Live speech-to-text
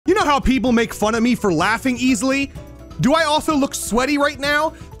know how people make fun of me for laughing easily? Do I also look sweaty right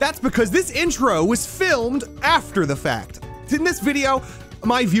now? That's because this intro was filmed after the fact. In this video,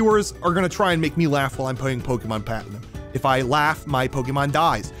 my viewers are gonna try and make me laugh while I'm playing Pokemon Platinum. If I laugh, my Pokemon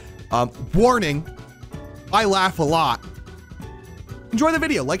dies. Warning, I laugh a lot. Enjoy the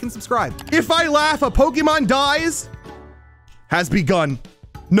video, like and subscribe. If I laugh, a Pokemon dies has begun.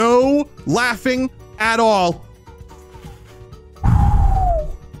 No laughing at all.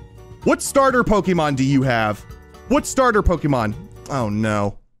 What starter Pokemon do you have? What starter Pokemon? Oh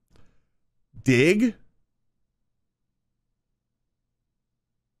no. Dig?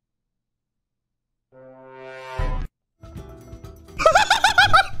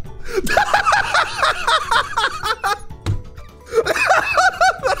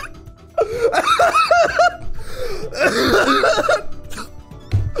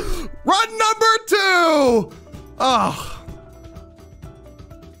 Run number 2! Oh.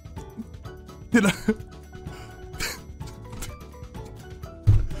 Did I?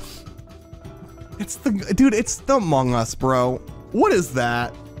 It's the, dude, it's the Among Us, bro. What is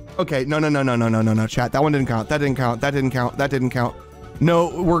that? Okay, no, chat. That one didn't count. That didn't count. That didn't count. That didn't count.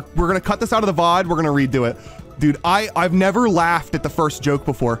 No, we're gonna cut this out of the VOD. We're gonna redo it. Dude, I've never laughed at the first joke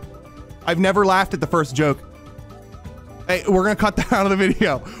before. I've never laughed at the first joke. Hey, we're gonna cut that out of the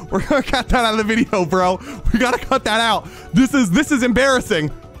video. We're gonna cut that out of the video, bro. We gotta cut that out. This is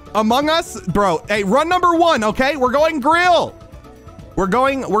embarrassing. Among Us, bro. Hey, run number 1, okay? We're going grill. We're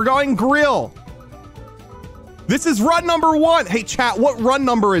going grill. This is run number 1. Hey, chat, what run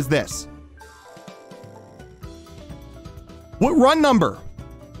number is this? What run number?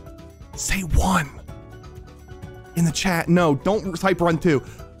 Say 1 in the chat. No, don't type run 2.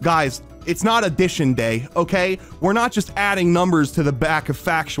 Guys, it's not addition day, okay? We're not just adding numbers to the back of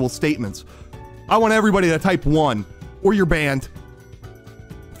factual statements. I want everybody to type 1 or you're banned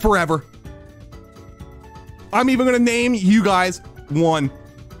forever. I'm even gonna name you guys 1.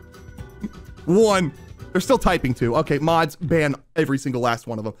 1. They're still typing 2. Okay, mods, ban every single last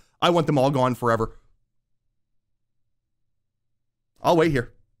one of them. I want them all gone forever. I'll wait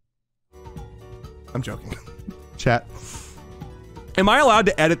here. I'm joking. Chat. Am I allowed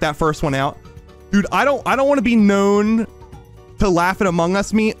to edit that first one out? Dude, I don't want to be known to laugh at Among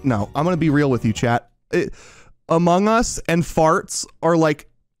Us me. No, I'm going to be real with you, chat. Among Us and farts are like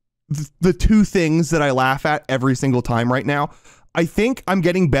the 2 things that I laugh at every single time right now. I think I'm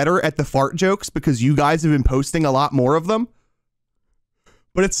getting better at the fart jokes because you guys have been posting a lot more of them.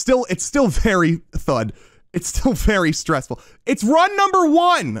 But it's still very thud. It's still very stressful. It's run number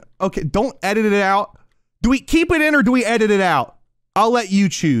 1. Okay, don't edit it out. Do we keep it in or do we edit it out? I'll let you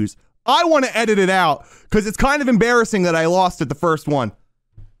choose. I want to edit it out because it's kind of embarrassing that I lost at the first one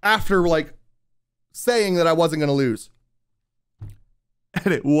after like saying that I wasn't going to lose.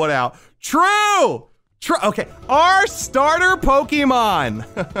 Edit what out? True. True. Okay. Our starter Pokemon.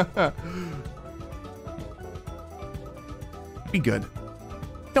 Be good.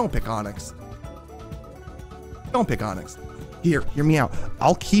 Don't pick Onyx. Don't pick Onyx. Hear me out.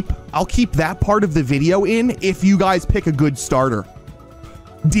 I'll keep that part of the video in if you guys pick a good starter.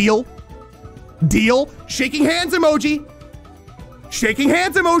 Deal? Deal? Shaking hands emoji. Shaking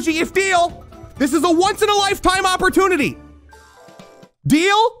hands emoji if deal. This is a once in a lifetime opportunity.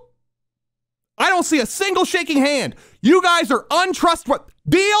 Deal? I don't see a single shaking hand. You guys are untrustworthy.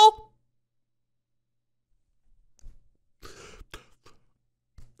 Deal?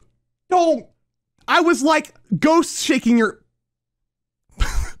 Don't. I was like ghost shaking your...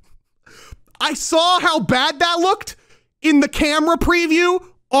 I saw how bad that looked in the camera preview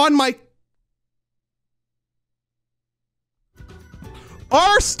on my...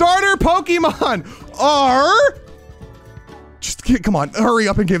 Our starter Pokemon are... Just come on, hurry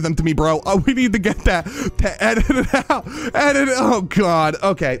up and give them to me, bro. Oh, we need to get that to edit it out. Edit it. Oh God.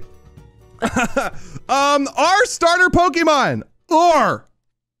 Okay. Our starter Pokemon are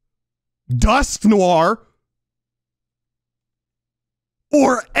Dusk Noir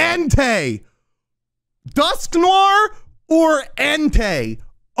or Entei. Dusk Noir or Entei.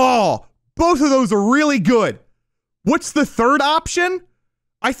 Oh, both of those are really good. What's the third option?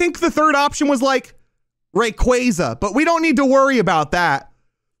 I think the third option was like Rayquaza, but we don't need to worry about that.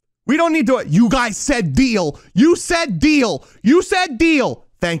 We don't need to. You guys said deal. You said deal. You said deal.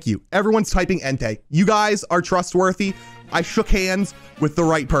 Thank you. Everyone's typing Entei. You guys are trustworthy. I shook hands with the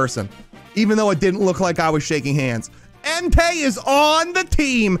right person, even though it didn't look like I was shaking hands. Entei is on the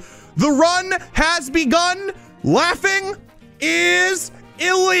team. The run has begun. Laughing is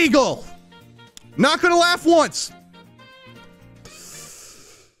illegal. Not gonna laugh once.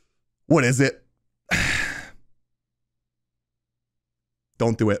 What is it?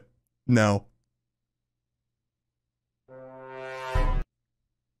 Don't do it. No.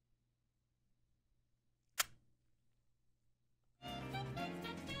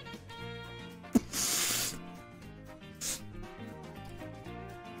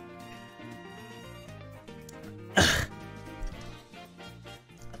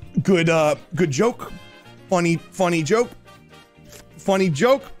 Good joke. Funny joke. Funny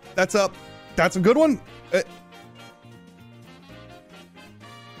joke. That's a good one.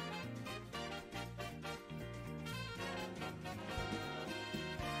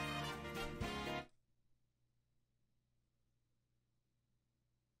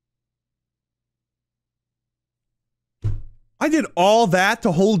 I did all that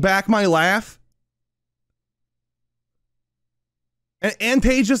to hold back my laugh? And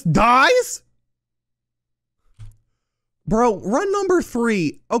Ante just dies? Bro, run number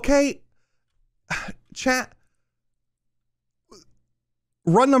 3, okay? Chat.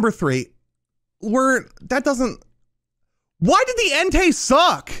 Run number 3. That doesn't... Why did the Ente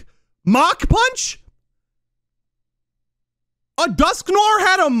suck? Mach punch? A Dusknoir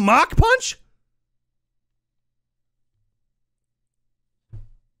had a Mach punch?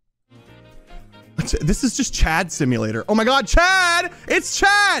 This is just Chad Simulator. Oh my God, Chad! It's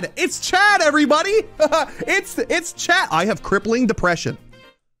Chad! It's Chad, everybody! It's Chad. I have crippling depression.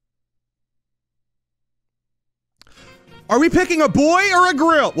 Are we picking a boy or a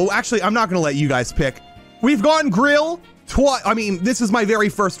grill? Well, actually, I'm not gonna let you guys pick. We've gone grill twice. I mean, this is my very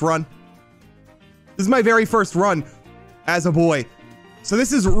first run. This is my very first run as a boy. So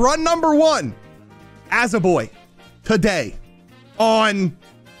this is run number 1 as a boy today on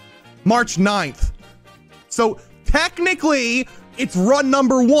March 9th. So technically, it's run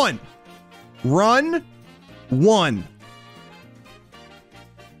number 1. Run 1.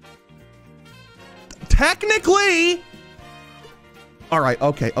 Technically. All right,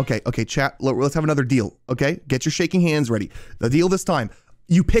 okay, chat, let's have another deal, okay? Get your shaking hands ready. The deal this time,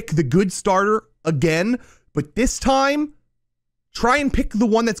 you pick the good starter again, but this time, try and pick the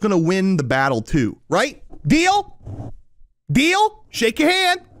one that's gonna win the battle too, right? Deal? Deal? Shake your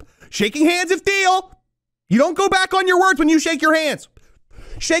hand. Shaking hands if deal. You don't go back on your words when you shake your hands.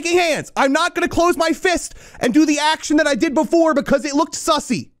 Shaking hands. I'm not going to close my fist and do the action that I did before because it looked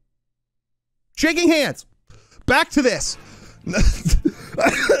sussy. Shaking hands. Back to this.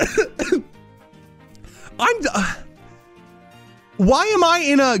 Why am I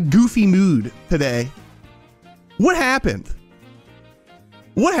in a goofy mood today? What happened?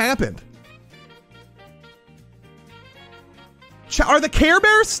 What happened? Are the Care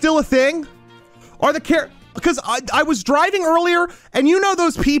Bears still a thing? Are the because I was driving earlier, and you know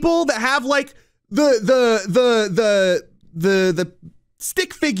those people that have like the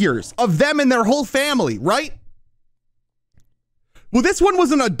stick figures of them and their whole family, right? Well, this one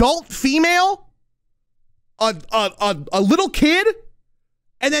was an adult female, a little kid,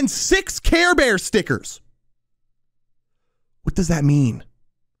 and then 6 Care Bear stickers. What does that mean?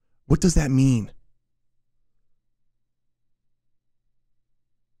 What does that mean?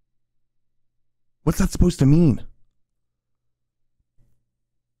 What's that supposed to mean?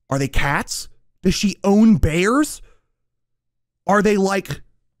 Are they cats? Does she own bears? Are they like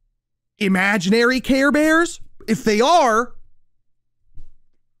imaginary Care Bears? If they are,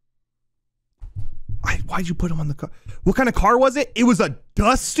 why'd you put them on the car? What kind of car was it? It was a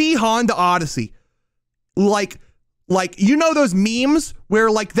dusty Honda Odyssey. Like you know those memes where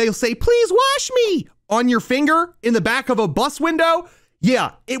like they'll say, "Please wash me" on your finger in the back of a bus window?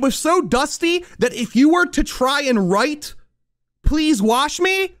 Yeah, it was so dusty that if you were to try and write, "Please wash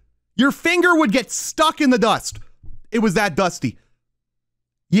me," your finger would get stuck in the dust. It was that dusty.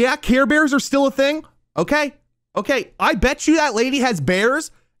 Yeah, Care Bears are still a thing. Okay. I bet you that lady has bears,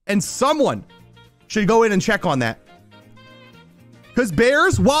 and someone should go in and check on that. Because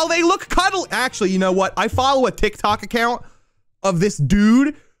bears, while they look cuddly, actually, you know what? I follow a TikTok account of this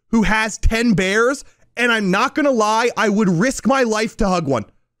dude who has 10 bears. And I'm not going to lie, I would risk my life to hug one.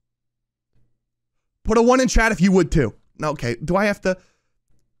 Put a 1 in chat if you would too. Okay, do I have to?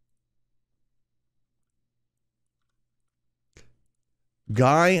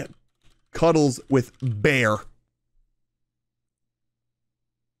 Guy cuddles with bear.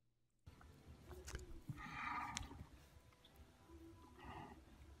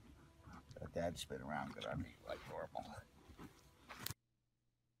 Dad spit around good on me like normal.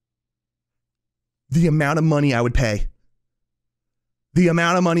 The amount of money I would pay. The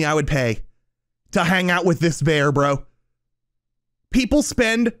amount of money I would pay to hang out with this bear, bro. People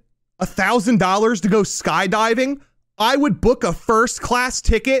spend $1,000 to go skydiving. I would book a first class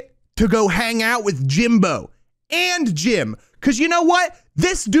ticket to go hang out with Jimbo and Jim. Because you know what?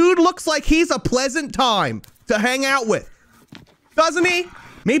 This dude looks like he's a pleasant time to hang out with. Doesn't he?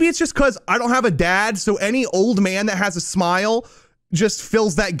 Maybe it's just because I don't have a dad, so any old man that has a smile just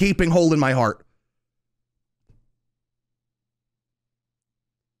fills that gaping hole in my heart.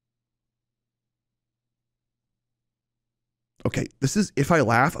 Okay, this is if I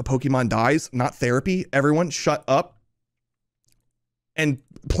laugh, a Pokemon dies, not therapy. Everyone shut up and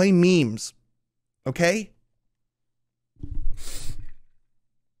play memes, okay?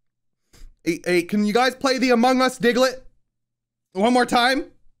 Hey, can you guys play the Among Us Diglett one more time,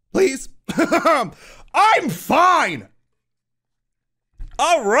 please? I'm fine.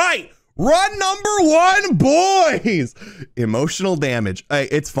 All right, run number 1, boys. Emotional damage. Hey,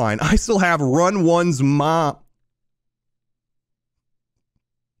 it's fine. I still have run 1's mom.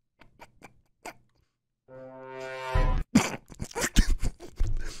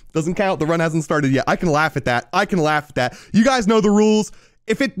 Doesn't count. The run hasn't started yet. I can laugh at that. I can laugh at that. You guys know the rules.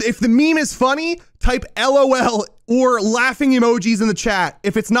 If the meme is funny, type LOL or laughing emojis in the chat.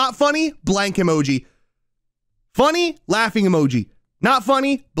 If it's not funny, blank emoji. Funny, laughing emoji. Not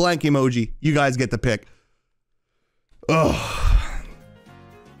funny, blank emoji. You guys get the pick. Ugh.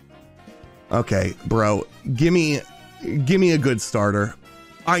 Okay, bro. Give me a good starter.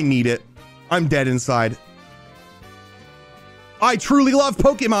 I need it. I'm dead inside. I truly love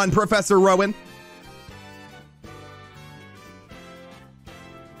Pokemon, Professor Rowan.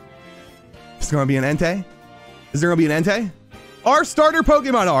 Is there gonna be an Entei? Is there gonna be an Entei? Our starter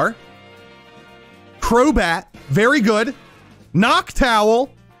Pokemon are Crobat, very good,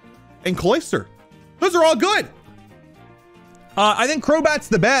 Noctowl, and Cloyster. Those are all good. I think Crobat's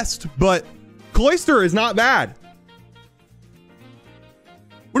the best, but Cloyster is not bad.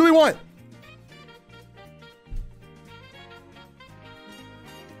 What do we want?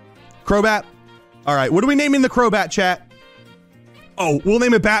 Crobat. All right, what are we naming the Crobat, chat? Oh, we'll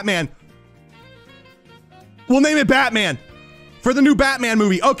name it Batman. We'll name it Batman for the new Batman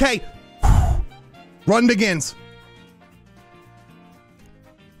movie. Okay. Run begins.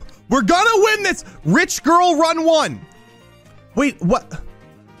 We're gonna win this. Rich girl run 1. Wait, what?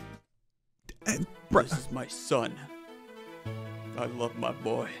 This is my son. I love my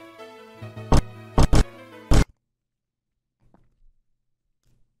boy.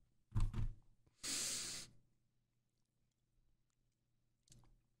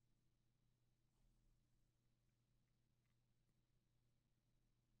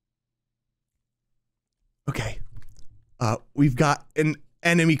 Okay. We've got an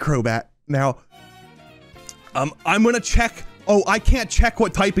enemy Crobat. Now, I'm gonna check. Oh, I can't check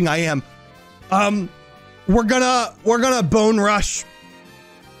what typing I am. We're gonna Bone Rush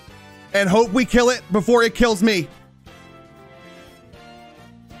and hope we kill it before it kills me.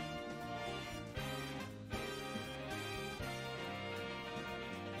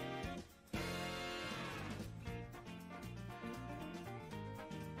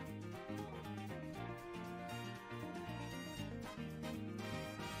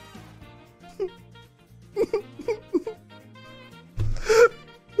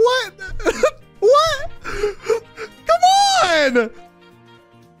 What? What? Come on!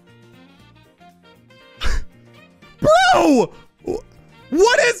 Bro!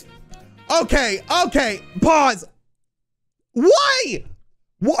 What is... Okay, pause. Why?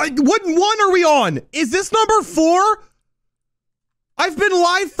 What one are we on? Is this number 4? I've been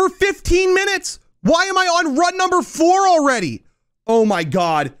live for 15 minutes. Why am I on run number 4 already? Oh my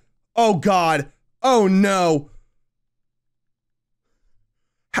God. Oh God. Oh no.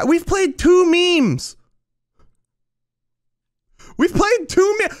 We've played 2 memes. We've played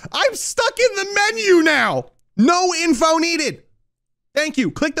 2 memes. I'm stuck in the menu now. No info needed. Thank you.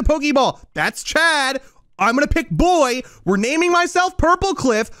 Click the Pokeball. That's Chad. I'm going to pick boy. We're naming myself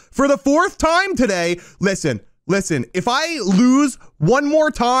Purplecliffe for the 4th time today. Listen. If I lose one more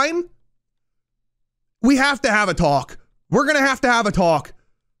time, we have to have a talk. We're going to have a talk.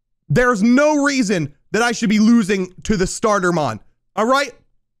 There's no reason that I should be losing to the Startermon. All right?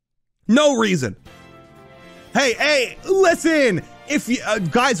 No reason. Hey, listen. If you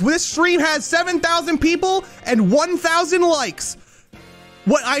guys, this stream has 7,000 people and 1,000 likes.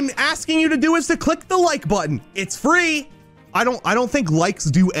 What I'm asking you to do is to click the like button. It's free. I don't think likes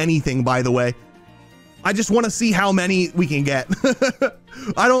do anything, by the way. I just want to see how many we can get.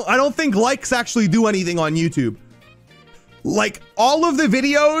 I don't think likes actually do anything on YouTube. Like, all of the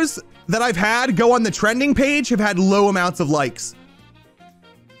videos that I've had go on the trending page have had low amounts of likes.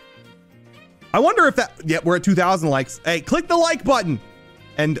 I wonder if that, yeah, we're at 2,000 likes. Hey, click the like button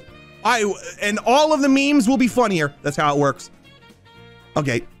and all of the memes will be funnier. That's how it works.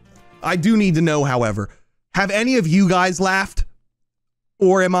 Okay. I do need to know, however, Have any of you guys laughed?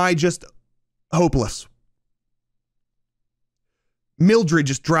 Or am I just hopeless? Mildred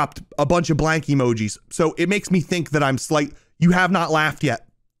just dropped a bunch of blank emojis, so it makes me think that I'm you have not laughed yet.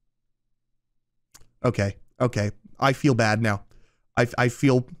 Okay. I feel bad now. I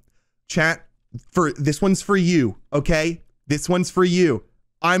feel, chat, this one's for you, okay? This one's for you.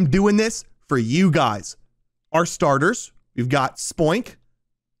 I'm doing this for you guys. Our starters, we've got Spoink,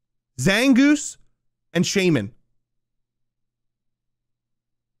 Zangoose, and Shaman.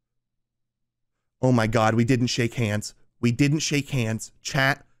 Oh my God, we didn't shake hands. We didn't shake hands.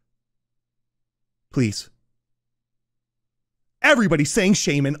 Chat, please. Everybody's saying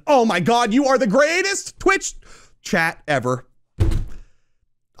Shaman. Oh my God, you are the greatest Twitch chat ever.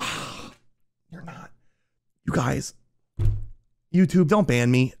 You're not. You guys, YouTube, don't ban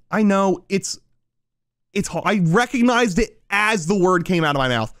me. I know it's hard. I recognized it as the word came out of my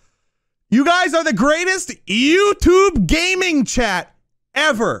mouth. You guys are the greatest YouTube gaming chat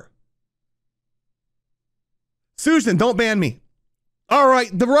ever. Susan, don't ban me. All right,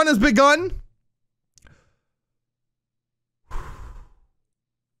 the run has begun.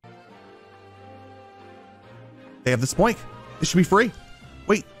 They have the Spoink. This should be free.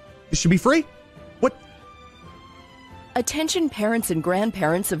 Wait, this should be free? What? Attention parents and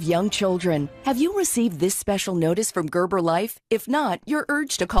grandparents of young children. Have you received this special notice from Gerber Life? If not, you're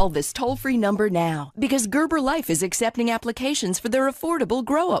urged to call this toll-free number now because Gerber Life is accepting applications for their affordable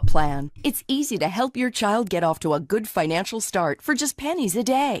grow-up plan. It's easy to help your child get off to a good financial start for just pennies a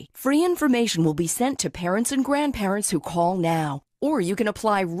day. Free information will be sent to parents and grandparents who call now. Or you can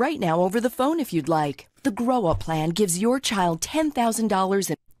apply right now over the phone if you'd like. The grow-up plan gives your child $10,000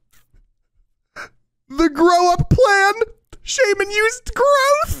 in... The grow-up plan? Shaman used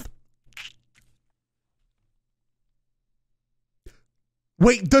growth?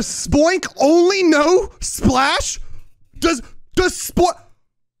 Wait, does Spoink only know Splash? Does Spoink...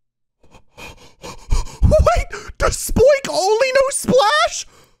 Wait, does Spoink only know Splash?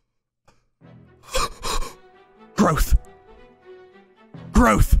 Growth.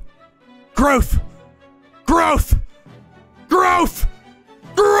 Growth. Growth. Growth. Growth.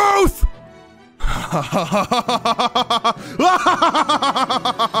 Growth.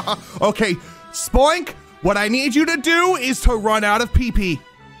 Okay, Spoink, what I need you to do is to run out of PP.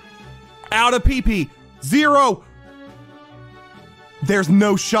 Out of PP. 0. There's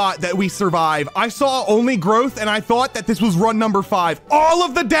no shot that we survive. I saw only growth and I thought that this was run number 5. All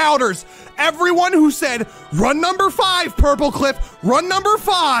of the doubters, everyone who said run number 5, Purplecliffe, run number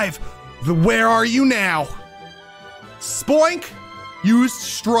 5. Where are you now? Spoink used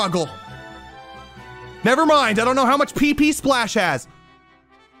struggle. Never mind, I don't know how much PP Splash has.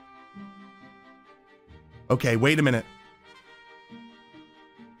 Okay, wait a minute.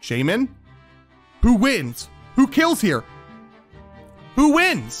 Shaman? Who wins? Who kills here? Who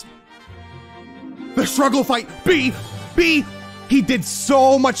wins? The struggle fight. B. He did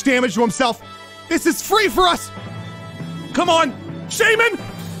so much damage to himself. This is free for us. Come on, Shaman.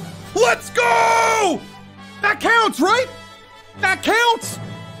 Let's go. That counts, right? That counts.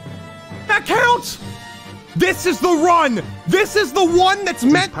 That counts. This is the run. This is the one that's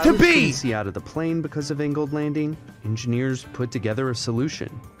meant to be. Couldn't see out of the plane because of angled landing. Engineers put together a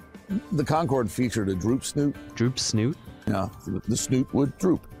solution. The Concorde featured a droop snoot. Droop snoot? Yeah, the snoot would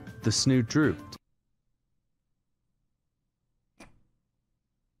droop. The snoot drooped.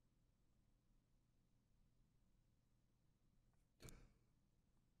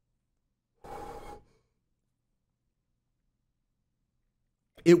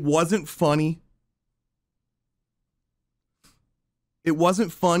 It wasn't funny. It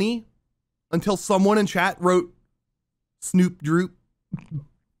wasn't funny until someone in chat wrote Snoop Droop.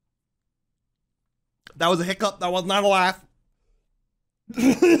 That was a hiccup. That was not a laugh.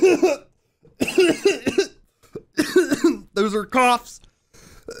 Those are coughs.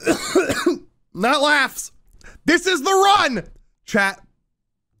 Not laughs. This is the run. Chat.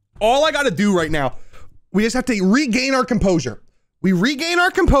 All I got to do right now, we just have to regain our composure. We regain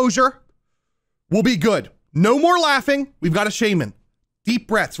our composure. We'll be good. No more laughing. We've got a Shaman. Deep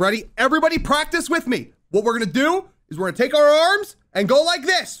breaths. Ready? Everybody practice with me. What we're going to do is we're going to take our arms and go like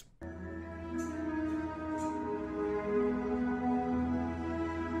this.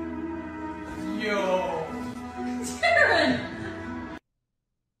 Yo. Darren!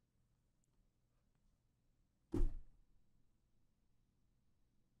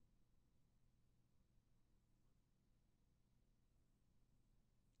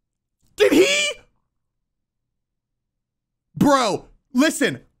 Did he? Bro,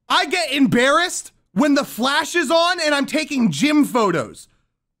 listen, I get embarrassed when the flash is on and I'm taking gym photos.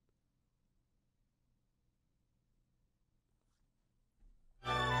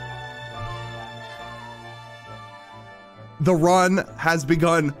 The run has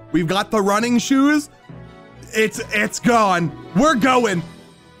begun. We've got the running shoes. It's gone. We're going.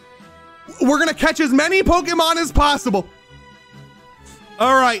 We're gonna catch as many Pokemon as possible.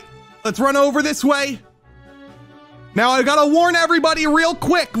 All right, let's run over this way. Now I gotta warn everybody real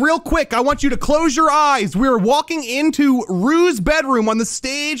quick. I want you to close your eyes. We're walking into Rue's bedroom on the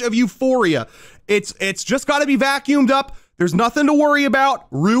stage of Euphoria. It's just gotta be vacuumed up. There's nothing to worry about.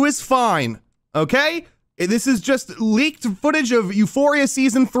 Rue is fine, okay? This is just leaked footage of Euphoria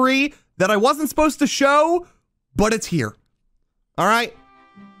Season 3 that I wasn't supposed to show, but it's here. All right?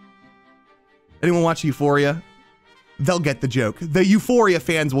 Anyone watch Euphoria? They'll get the joke. The Euphoria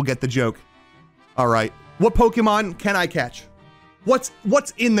fans will get the joke. All right. What Pokemon can I catch? What's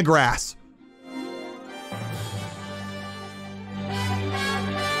in the grass?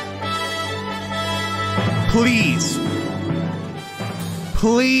 Please.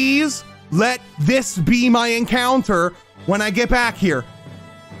 Please let this be my encounter when I get back here.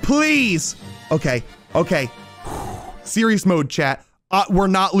 Please. Okay. Serious mode, chat. We're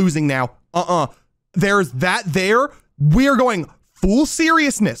not losing now. There's that there. We are going full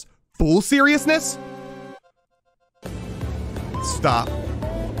seriousness. Stop.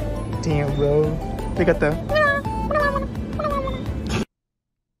 Damn, bro. They got the...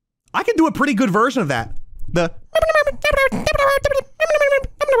 I can do a pretty good version of that.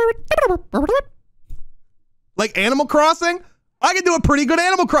 Like Animal Crossing? I can do a pretty good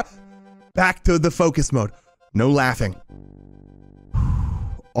Animal Crossing. Back to the focus mode. No laughing.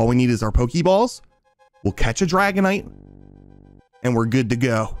 All we need is our Pokeballs. We'll catch a Dragonite. And we're good to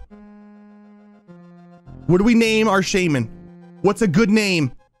go. What do we name our Shaman? What's a good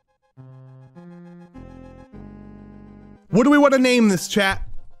name? What do we want to name this, chat?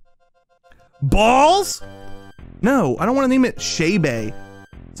 Balls? No, I don't want to name it Shaybay.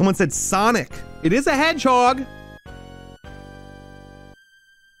 Someone said Sonic. It is a hedgehog.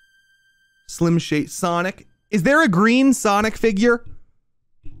 Slim Shade Sonic. Is there a green Sonic figure?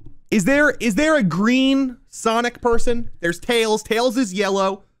 Is there a green Sonic person? There's Tails. Tails is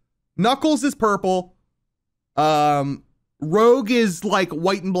yellow. Knuckles is purple. Rogue is like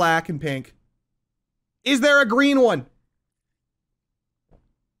white and black and pink. Is there a green one?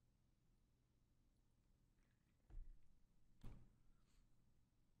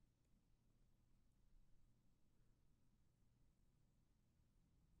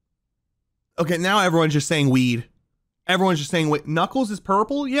 Okay, now everyone's just saying weed. Everyone's just saying, wait, Knuckles is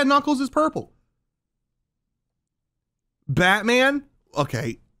purple? Yeah, Knuckles is purple. Batman?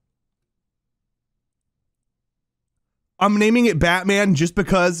 Okay. I'm naming it Batman just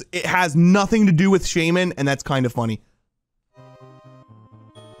because it has nothing to do with Shaman, and that's kind of funny.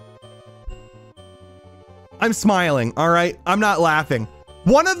 I'm smiling, all right? I'm not laughing.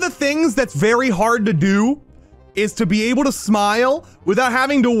 One of the things that's very hard to do is to be able to smile without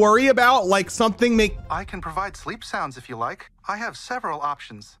having to worry about like something make... I can provide sleep sounds if you like. I have several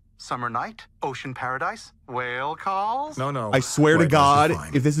options. Summer night, ocean paradise, whale calls. No. I swear to God,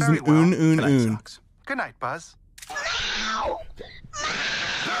 if this is an un. Good night, Buzz.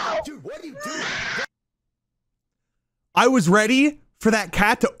 Dude, what are you doing? I was ready for that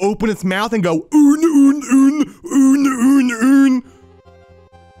cat to open its mouth and go un.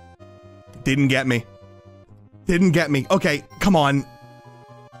 Didn't get me. Okay, come on.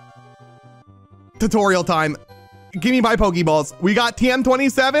 Tutorial time. Give me my Pokeballs. We got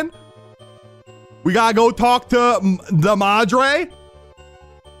TM27. We gotta go talk to the Madre.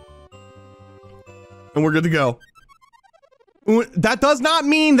 And we're good to go. That does not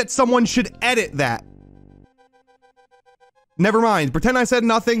mean that someone should edit that. Never mind. Pretend I said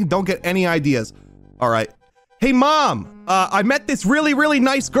nothing. Don't get any ideas. All right. Hey, Mom. I met this really, really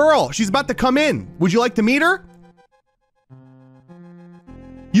nice girl. She's about to come in. Would you like to meet her?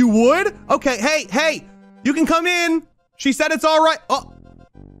 You would? Okay. Hey. You can come in. She said it's all right. Oh,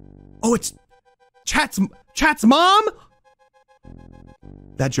 it's Chat's mom?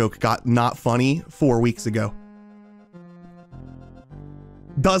 That joke got not funny 4 weeks ago.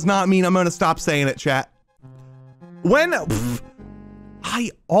 Does not mean I'm gonna stop saying it, chat.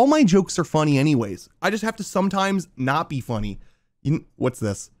 All my jokes are funny anyways. I just have to sometimes not be funny. What's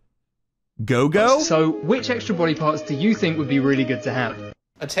this? Go-go? So, which extra body parts do you think would be really good to have?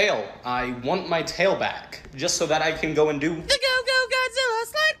 A tail. I want my tail back, just so that I can go and do the Go-Go Godzilla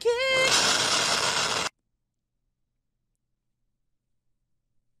slide kick.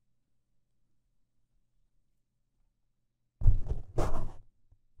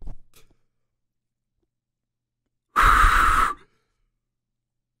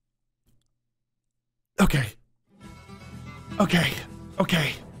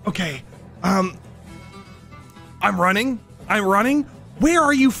 Okay. I'm running. I'm running? Where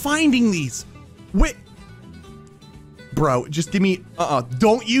are you finding these? Wait. Bro, just give me,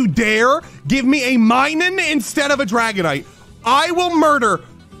 don't you dare give me a Minun instead of a Dragonite. I will murder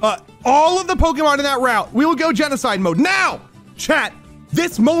all of the Pokemon in that route. We will go genocide mode. Now, chat,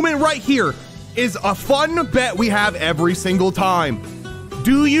 this moment right here is a fun bet we have every single time.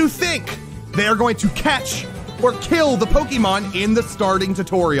 Do you think they are going to catch or kill the Pokemon in the starting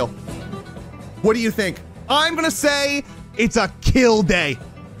tutorial? What do you think? I'm gonna say it's a kill day.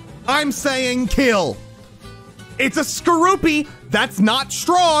 I'm saying kill. It's a Skorupi. That's not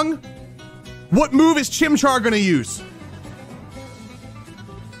strong. What move is Chimchar gonna use?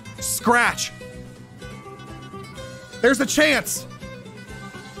 Scratch. There's a chance.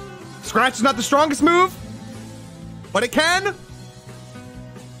 Scratch is not the strongest move, but it can.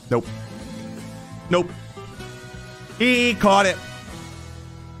 Nope. Nope. He caught it.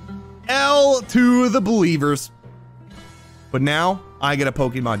 L to the believers. But now I get a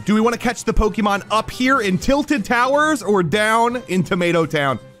Pokemon. Do we want to catch the Pokemon up here in Tilted Towers or down in Tomato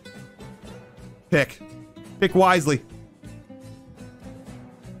Town? Pick. Pick wisely.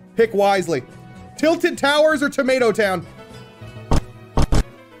 Pick wisely. Tilted Towers or Tomato Town?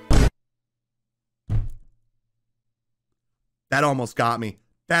 That almost got me.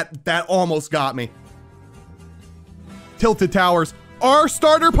 That almost got me. Tilted Towers. Our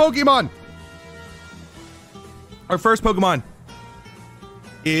starter Pokemon. Our first Pokemon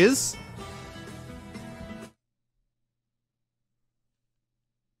is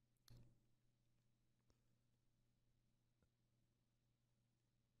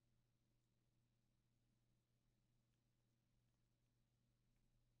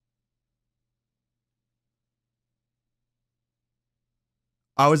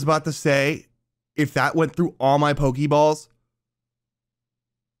I was about to say, if that went through all my Pokeballs,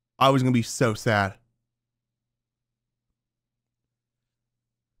 I was going to be so sad.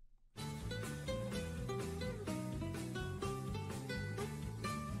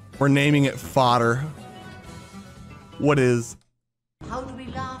 We're naming it Fodder. What is? How do we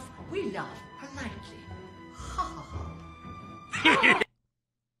laugh? We laugh politely. Ha ha ha.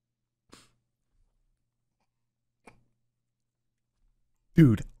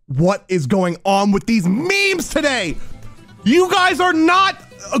 Dude, what is going on with these memes today? You guys are not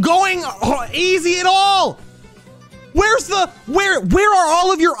going easy at all. Where's the, where are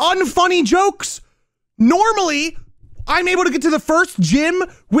all of your unfunny jokes? Normally, I'm able to get to the first gym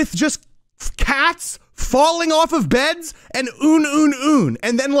with just cats falling off of beds and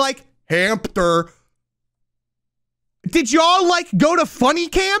and then like hamster. Did y'all like go to funny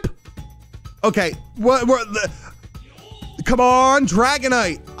camp? Okay, come on,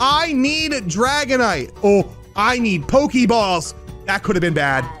 Dragonite. I need Dragonite. Oh, I need Pokeballs. That could have been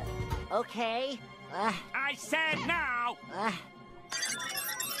bad. Okay. I said now.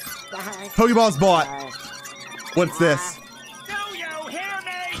 Pokeballs bought. What's this? Do you hear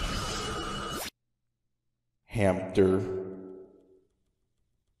me? Hamster.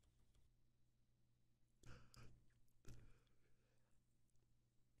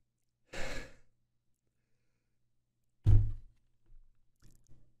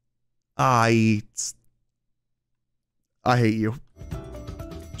 I hate you.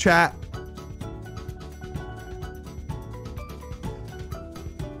 Chat.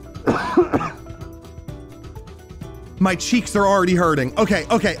 My cheeks are already hurting. Okay.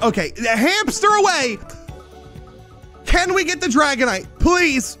 The hamster away. Can we get the Dragonite?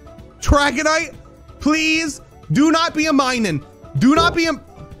 Please. Dragonite, please. Do not be a Minun. Do not be a...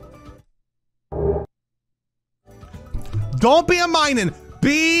 Don't be a Minun.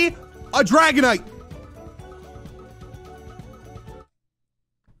 Be a Dragonite.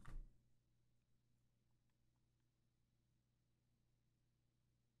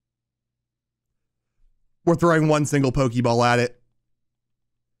 We're throwing one single Pokeball at it.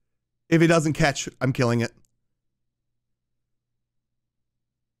 If it doesn't catch, I'm killing it.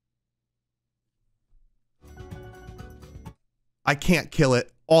 I can't kill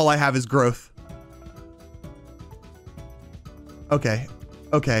it. All I have is growth. Okay.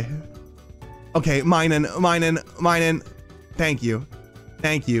 Minun. Thank you.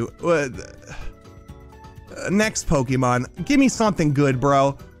 Next Pokemon. Give me something good,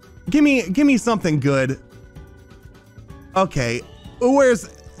 bro. Give me something good. Okay. Where's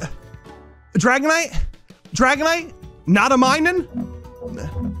Dragonite? Dragonite? Not a Minun?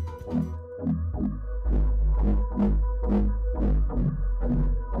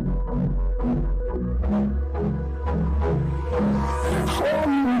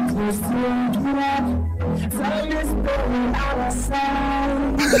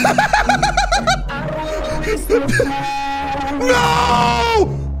 No!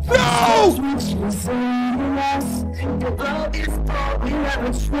 No!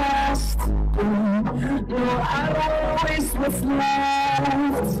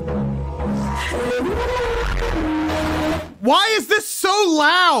 Why is this so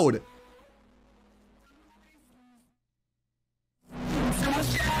loud?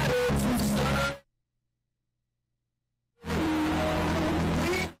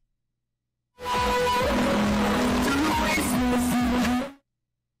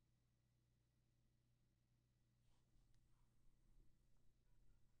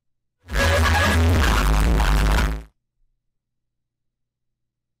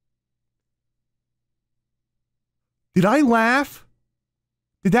 Did I laugh?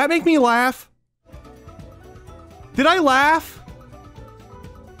 Did that make me laugh? Did I laugh?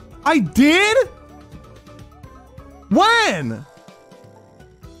 I did? When?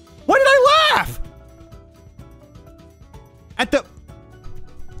 When did I laugh? At the...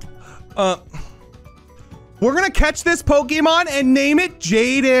 We're gonna catch this Pokemon and name it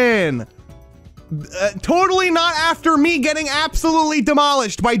Jaden. Totally not after me getting absolutely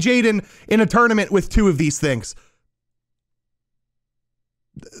demolished by Jaden in a tournament with 2 of these things.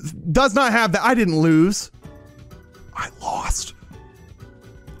 Does not have that. I didn't lose. I lost.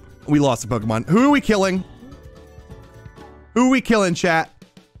 We lost a Pokemon. Who are we killing? Who are we killing, chat?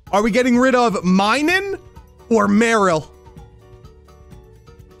 Are we getting rid of Minun or Meryl?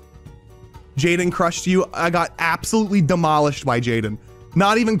 Jaden crushed you. I got absolutely demolished by Jaden.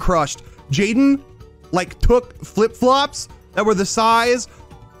 Not even crushed. Jaden, like, took flip-flops that were the size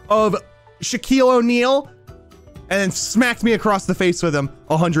of Shaquille O'Neal and then smacked me across the face with them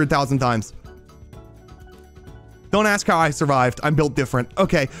 100,000 times. Don't ask how I survived. I'm built different.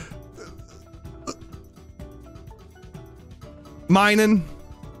 Okay. Minun.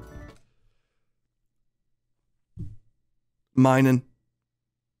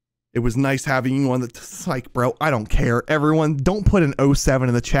 It was nice having you on the psych, bro. I don't care. Everyone, don't put an 07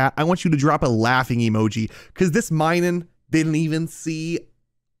 in the chat. I want you to drop a laughing emoji because this Minun didn't even see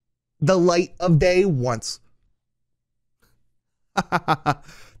the light of day once. That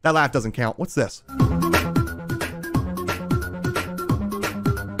laugh doesn't count. What's this?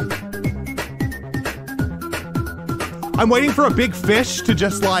 I'm waiting for a big fish to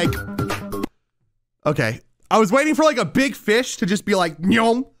just like... Okay. I was waiting for like a big fish to just be like,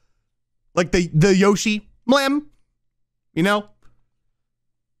 nyom. Like the Yoshi. Mlam. You know?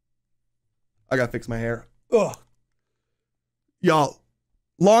 I gotta fix my hair. Ugh. Y'all,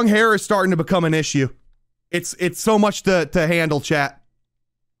 long hair is starting to become an issue. It's so much to handle, chat.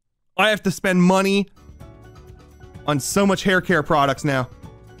 I have to spend money on so much hair care products now.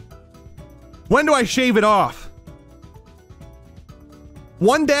 When do I shave it off?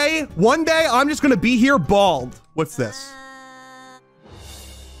 One day, I'm just gonna be here bald. What's this?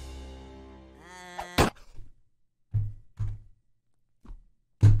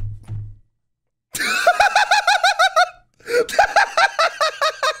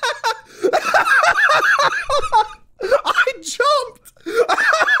 I jumped!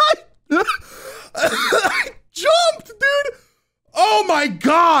 I jumped, dude! Oh my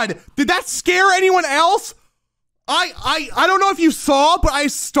god! Did that scare anyone else? I don't know if you saw, but I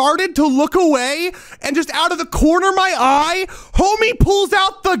started to look away, and just out of the corner of my eye, homie pulls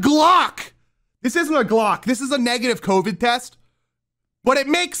out the Glock. This isn't a Glock. This is a negative COVID test. But it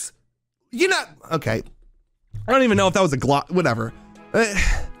makes... You know... Okay. I don't even know if that was a Glock. Whatever.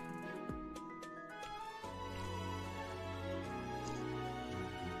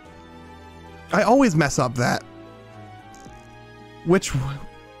 I always mess up that. Which one?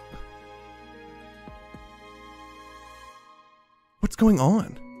 What's going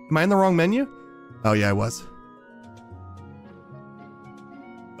on? Am I in the wrong menu? Oh yeah, I was.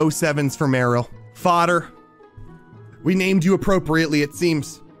 07's for Meryl. Fodder. We named you appropriately, it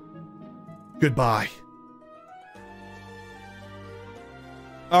seems. Goodbye.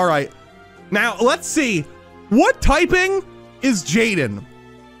 All right. Now, let's see. What typing is Jaden?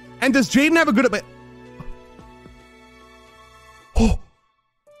 And does Jaden have a good... Oh!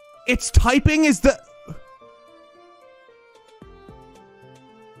 Its typing is the...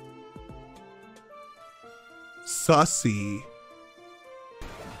 Sussy.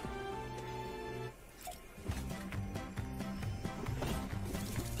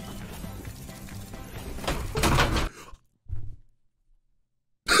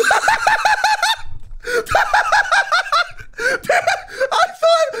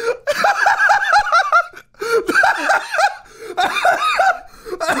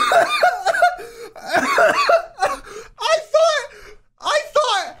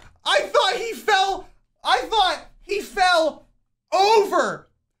 I thought he fell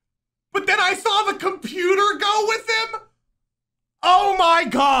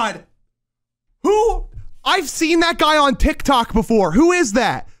seen that guy on TikTok before. Who is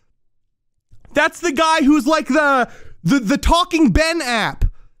that? That's the guy who's like the Talking Ben app.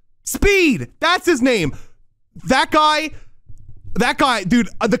 Speed, that's his name. That guy, dude,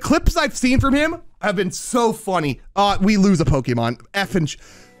 the clips I've seen from him have been so funny. We lose a Pokemon.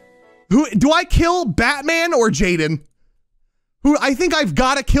 Who do I kill, Batman or Jaden? Who I think I've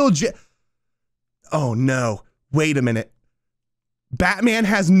got to kill. Oh no! Wait a minute. Batman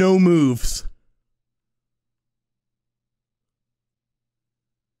has no moves.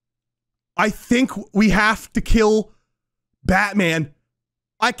 I think we have to kill Batman.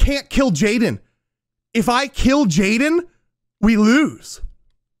 I can't kill Jaden. If I kill Jaden, we lose.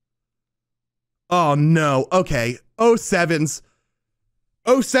 Oh no. Okay. 07s.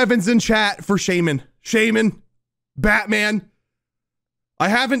 07s in chat for Shaman. Shaman. Batman. I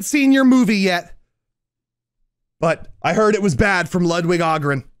haven't seen your movie yet, but I heard it was bad from Ludwig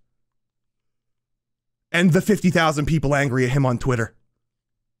Ogren. And the 50,000 people angry at him on Twitter.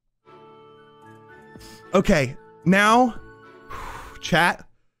 Okay, now, chat,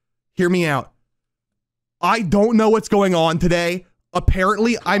 hear me out. I don't know what's going on today.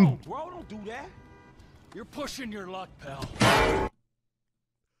 Apparently, I'm... Bro, don't do that. You're pushing your luck, pal.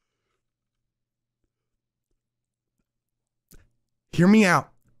 Hear me out.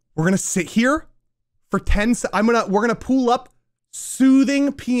 We're gonna sit here for 10 seconds. We're gonna pull up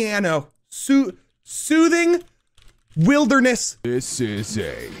soothing piano. Soothing wilderness. This is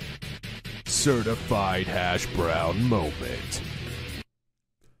a certified hash brown moment.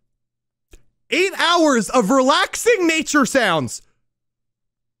 8 hours of relaxing nature sounds.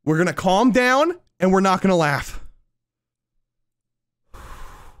 We're gonna calm down and we're not gonna laugh.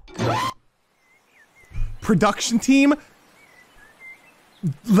 Production team,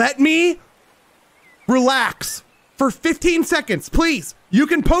 let me relax for 15 seconds, please. You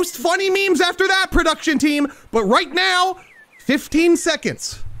can post funny memes after that, production team, but right now, 15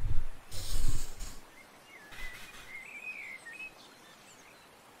 seconds.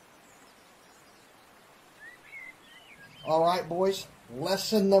 All right, boys,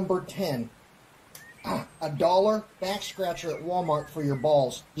 lesson number 10. $1 back scratcher at Walmart for your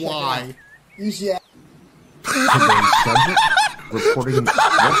balls. Why? Easy. Today's subject, reporting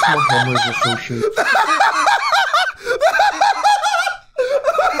Westmore Homeowners Association.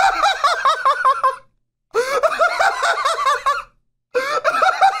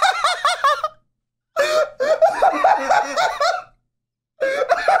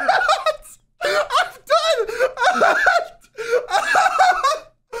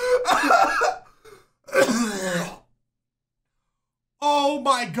 Oh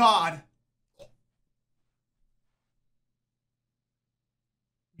my God.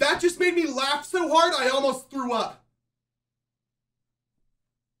 That just made me laugh so hard I almost threw up.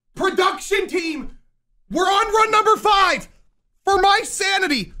 Production team, we're on run number 5. For my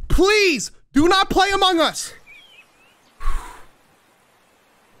sanity, please do not play Among Us.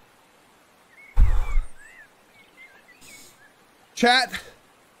 Chat,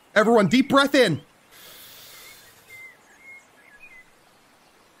 everyone, deep breath in.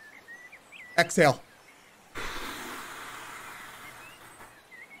 Exhale.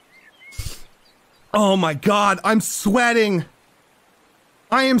 Oh my God, I'm sweating.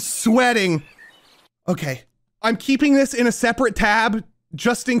 I am sweating. Okay, I'm keeping this in a separate tab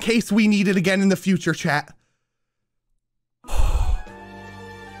just in case we need it again in the future, chat.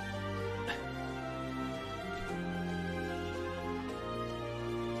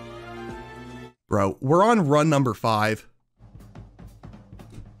 Bro, we're on run number 5.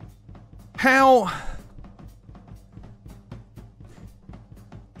 How?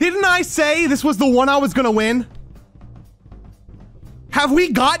 Didn't I say this was the one I was gonna win? Have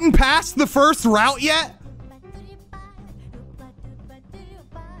we gotten past the first route yet?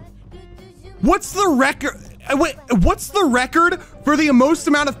 What's the record? Wait, what's the record for the most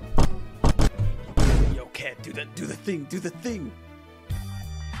amount of... Yo, Cat, do the thing, do the thing.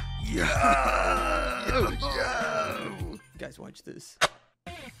 Yo. You guys watch this.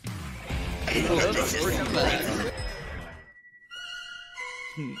 It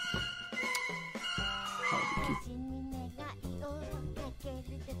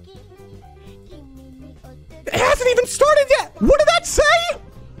hasn't even started yet! What did that say?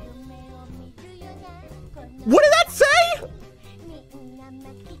 What did that say?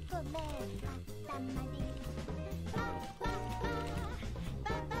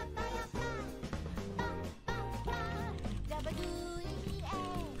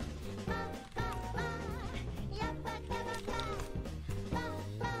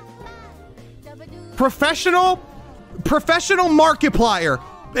 Professional Markiplier.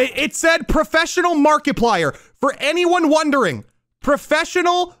 It said professional Markiplier. For anyone wondering,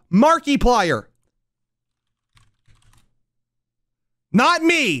 professional Markiplier. Not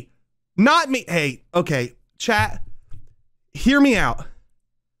me. Not me. Hey, okay, chat, hear me out.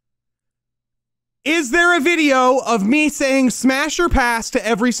 Is there a video of me saying smash or pass to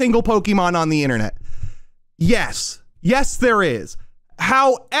every single Pokemon on the internet? Yes. Yes, there is.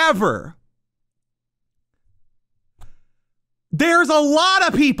 However, there's a lot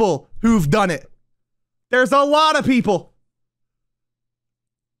of people who've done it. There's a lot of people.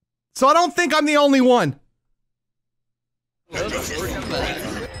 So I don't think I'm the only one.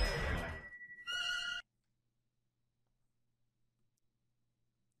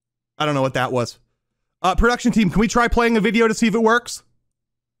 I don't know what that was. Production team, can we try playing a video to see if it works?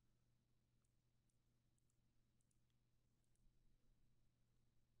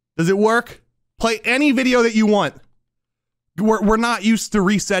 Does it work? Play any video that you want. We're not used to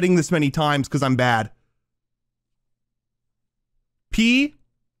resetting this many times because I'm bad. P.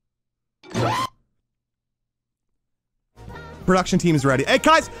 Production team is ready. Hey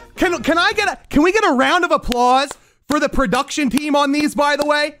guys, can we get a round of applause for the production team on these, by the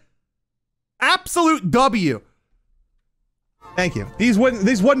way? Absolute W. Thank you. These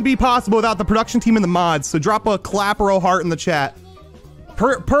wouldn't be possible without the production team and the mods, so drop a clap or a heart in the chat.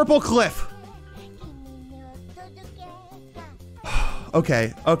 Purplecliffe.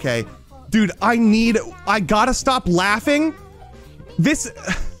 Okay, okay. Dude, I gotta stop laughing.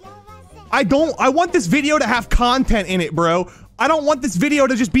 I want this video to have content in it, bro. I don't want this video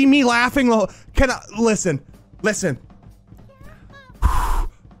to just be me laughing. Listen.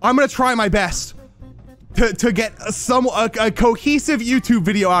 I'm gonna try my best to get a cohesive YouTube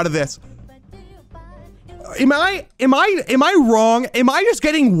video out of this. Am I wrong? Am I just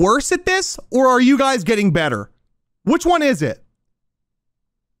getting worse at this, or are you guys getting better? Which one is it?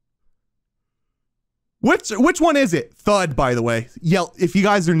 Which one is it? Thud, by the way. Yell, if you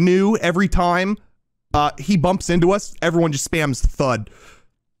guys are new, every time he bumps into us, everyone just spams thud.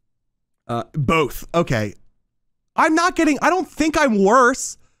 Both. Okay. I don't think I'm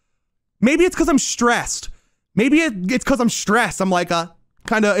worse. Maybe it's because I'm stressed. Maybe it's because I'm stressed. I'm like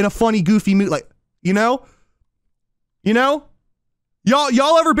kind of in a funny, goofy mood. Like, you know?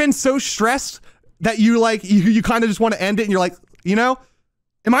 Y'all ever been so stressed that you kind of just want to end it and you're like, you know?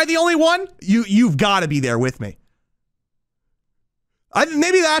 Am I the only one? You've got to be there with me.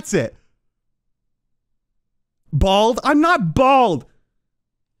 Maybe that's it. Bald? I'm not bald.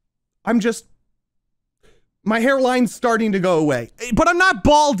 I'm just, my hairline's starting to go away, but I'm not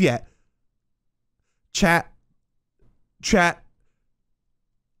bald yet. Chat.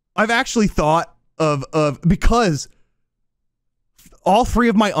 I've actually thought of because all three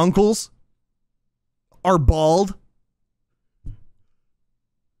of my uncles are bald.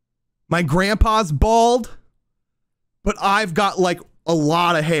 My grandpa's bald, but I've got like a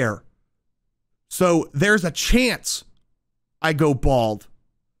lot of hair. So there's a chance I go bald.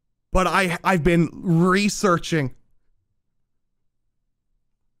 But I've been researching.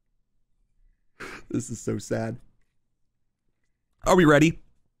 This is so sad. Are we ready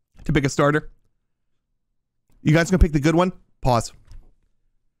to pick a starter? You guys gonna pick the good one? Pause.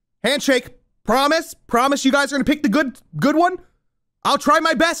 Handshake. Promise you guys are gonna pick the good one? I'll try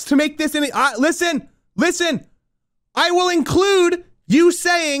my best to make this listen. I will include you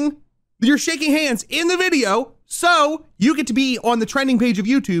saying you're shaking hands in the video, so you get to be on the trending page of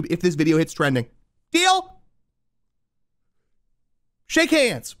YouTube if this video hits trending. Deal? Shake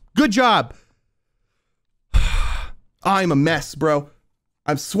hands. Good job. I'm a mess, bro.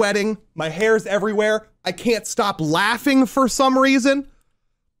 I'm sweating. My hair's everywhere. I can't stop laughing for some reason.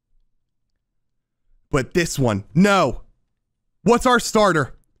 But this one, no. What's our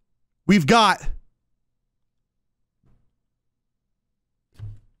starter? We've got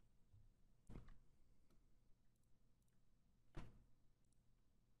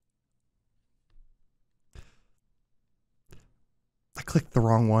I clicked the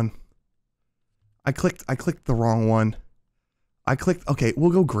wrong one. I clicked the wrong one. Okay, we'll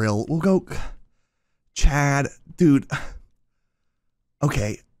go grill. We'll go Chad, dude.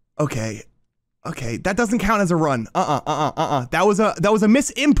 Okay. That doesn't count as a run. That was a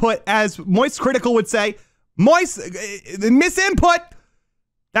misinput, as Moist Critical would say. Misinput.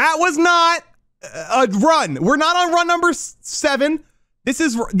 That was not a run. We're not on run number 7.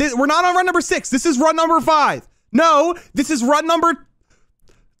 We're not on run number 6. This is run number 5. No, this is run number.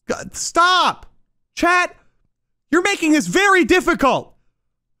 God, stop. Chat, you're making this very difficult.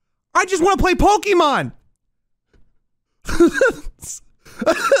 I just want to play Pokemon. It's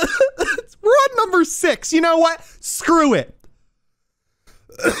run number 6. You know what? Screw it.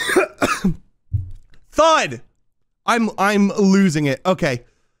 Thud. I'm losing it. Okay.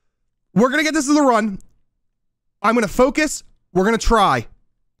 We're going to get this as a run. I'm going to focus. We're going to try.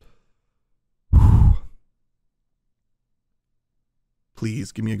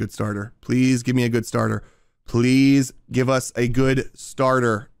 Please give me a good starter. Please give me a good starter. Please give us a good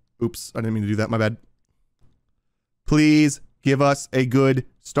starter. Oops, I didn't mean to do that. My bad. Please give us a good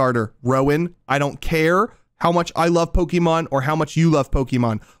starter. Rowan, I don't care how much I love Pokemon or how much you love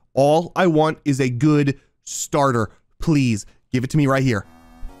Pokemon. All I want is a good starter. Please give it to me right here.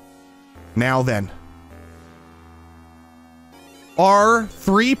 Now then. Our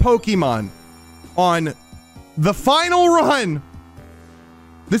 3 Pokemon on the final run.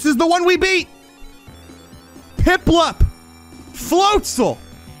 This is the one we beat. Piplup. Floatzel.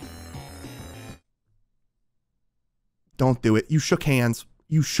 Don't do it. You shook hands.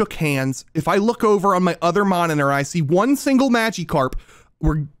 You shook hands. If I look over on my other monitor, I see one single Magikarp.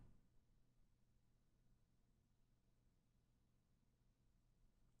 We're...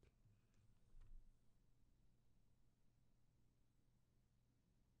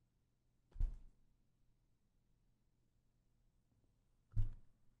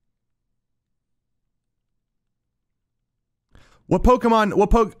 What Pokemon,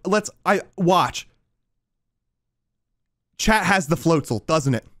 watch. Chat has the Floatzel,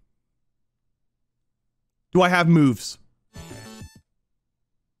 doesn't it? Do I have moves?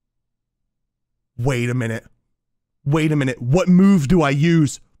 Wait a minute. Wait a minute. What move do I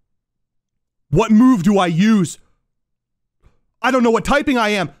use? What move do I use? I don't know what typing I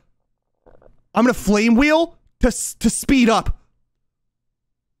am. I'm gonna Flame Wheel to speed up.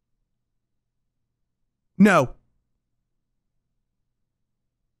 No.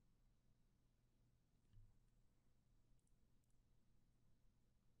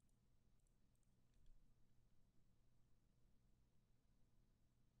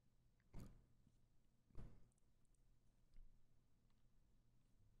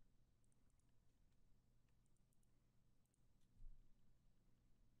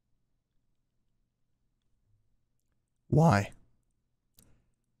 Why?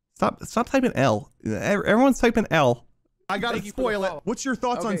 Stop typing L. Everyone's typing L. I gotta spoil it. What's your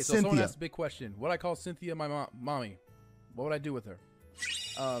thoughts on so Cynthia? Someone asked a big question. What I call Cynthia my mommy? What would I do with her?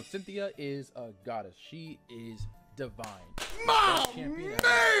 Cynthia is a goddess. She is divine. Oh,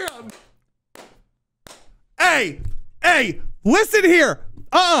 man! Hey, listen here.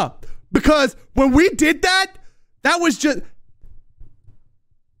 Because when we did that, that was just...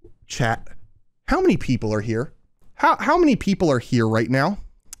 Chat, how many people are here? How many people are here right now?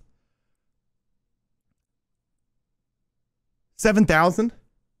 7,000?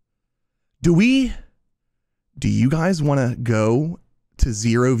 Do you guys want to go to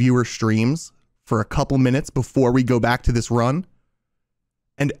 0 viewer streams for a couple minutes before we go back to this run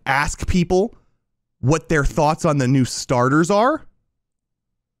and ask people what their thoughts on the new starters are?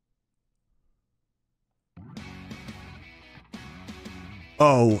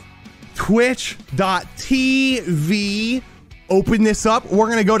 Oh, twitch.tv. Open this up. We're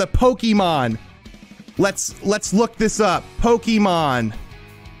going to go to Pokemon. Let's look this up. Pokemon.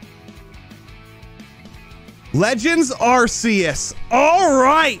 Legends Arceus. All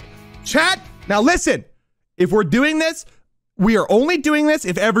right. Chat. Now listen. If we're doing this, we are only doing this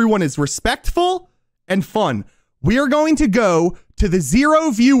if everyone is respectful and fun. We are going to go to the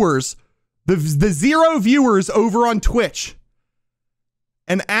 0 viewers, the 0 viewers over on Twitch,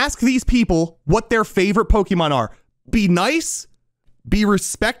 and ask these people what their favorite Pokemon are. Be nice, be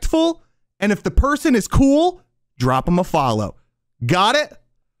respectful, and if the person is cool, drop them a follow. Got it?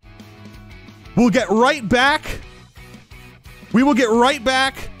 We'll get right back. We will get right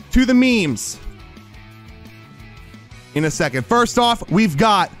back to the memes in a second. First off, we've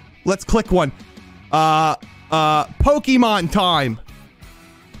got, let's click one. Pokemon time.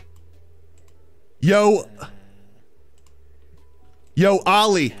 Yo,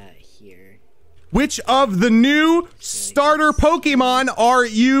 Ollie. Which of the new starter Pokemon are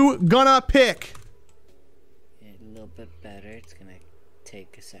you gonna pick? A little bit better. It's gonna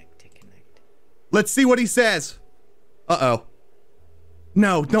take a sec to connect. Let's see what he says. Uh-oh.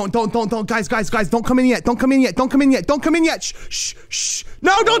 No, don't, guys, don't come in yet. Don't come in yet. Shh.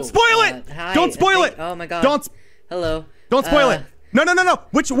 No, don't spoil it. Hi, don't spoil it. Oh my god. Hello. Don't spoil it. No.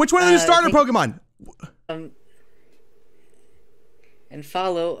 Which one of the new starter Pokemon? And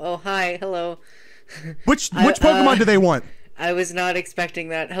follow. Oh, hi. Hello. Which Pokemon do they want? I was not expecting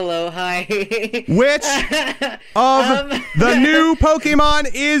that. Hello. Hi. Which of the new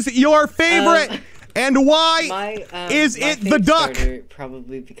Pokemon is your favorite? And why is it the duck? Starter,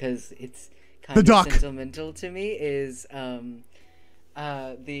 probably because it's kind of sentimental to me, is the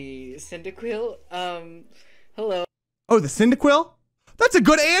Cyndaquil. Hello. Oh, the Cyndaquil? That's a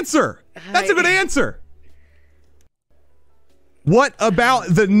good answer. That's a good answer. What about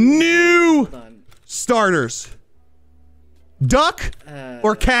the new starters? Duck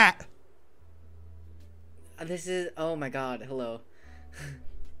or cat? This is, oh my god, hello.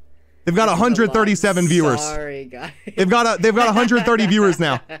 They've got 137 viewers. Sorry, guys. They've got 130 viewers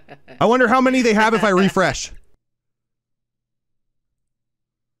now. I wonder how many they have if I refresh.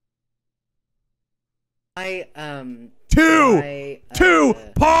 Two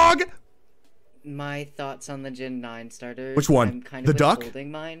Pog. My thoughts on the Gen 9 starters. Which one? I'm kind the of duck? Holding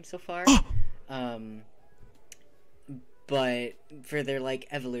mine so far. But for their like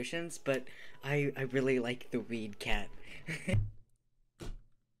evolutions, but I really like the weed cat.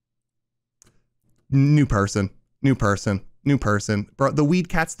 New person. Bro, the weed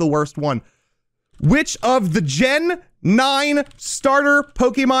cat's the worst one. Which of the Gen 9 starter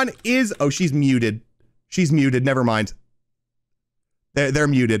Pokemon is... Oh, she's muted. She's muted. Never mind. They're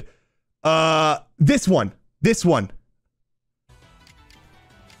muted. This one.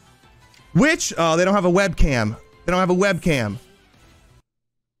 Which... Oh, they don't have a webcam.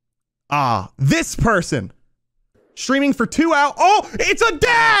 This person. Streaming for 2 hours. Oh, it's a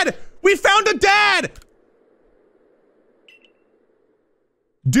dad! We found a dad!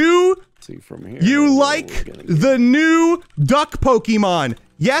 Do you like the new duck Pokemon?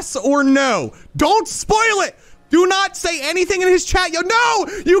 Yes or no? Don't spoil it! Do not say anything in his chat. Yo, no!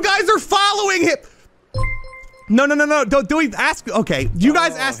 You guys are following him! No. Don't do it. Ask. Okay, you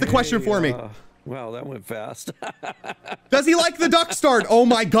guys ask the question for me. Wow, that went fast. Does he like the duck start? Oh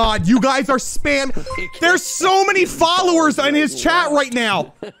my god, you guys are spam. There's so many followers in his chat right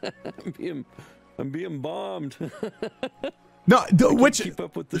now. I'm being bombed. No, which keep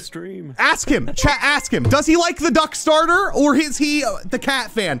up with the stream. Ask him. Chat, ask him. Does he like the duck starter or is he the cat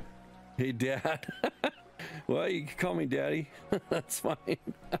fan? Hey, Dad. Well, you can call me Daddy. That's fine.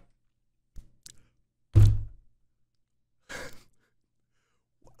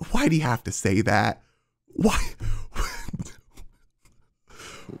 Why'd he have to say that? Why?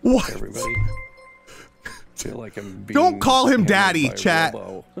 What? Everybody. Feel like I'm being Don't call him Daddy, chat.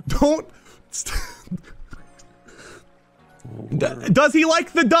 Don't. Does he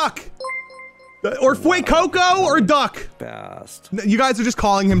like the duck? Or Fuecoco or duck? Fast. You guys are just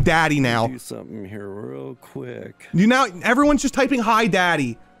calling him Daddy now. Do something here real quick. Everyone's just typing hi,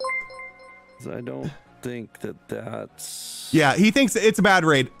 Daddy. I don't think that's. Yeah, he thinks it's a bad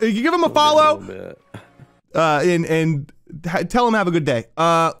raid. You give him a follow. And tell him have a good day.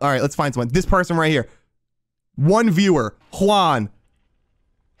 All right, let's find someone. This person right here. One viewer, Juan.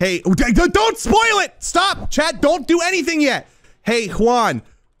 Hey, don't spoil it! Stop, chat, don't do anything yet. Hey, Juan,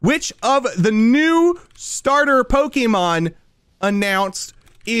 which of the new starter Pokemon announced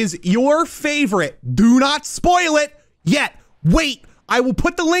is your favorite? Do not spoil it yet. Wait, I will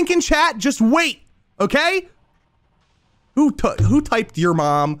put the link in chat, just wait, okay? Who typed your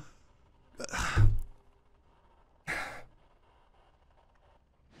mom?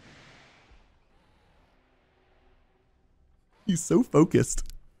 He's so focused.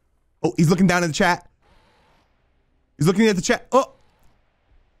 Oh, he's looking down at the chat. He's looking at the chat. Oh.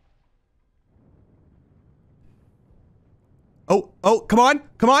 Oh, come on.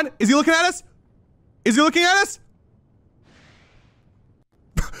 Is he looking at us?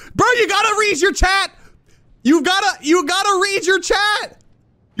 Bro, you gotta read your chat. You gotta read your chat.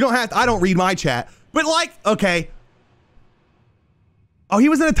 You don't have to, I don't read my chat. But like, okay. Oh, he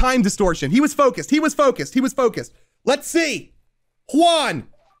was in a time distortion. He was focused. Let's see. Juan.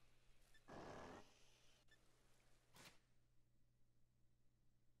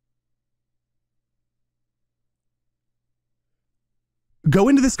 Go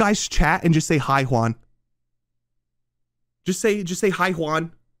into this guy's chat and just say hi, Juan. Just say hi,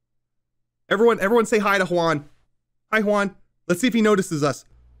 Juan. Everyone say hi to Juan. Hi, Juan. Let's see if he notices us.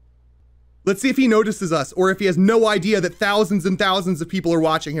 Or if he has no idea that thousands and thousands of people are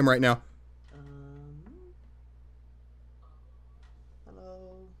watching him right now.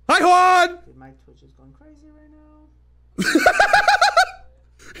 Hello. Hi, Juan! My Twitch is going crazy right now.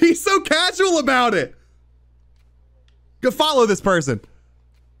 He's so casual about it. Go follow this person.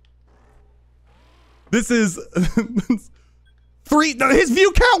 This is 3. No, his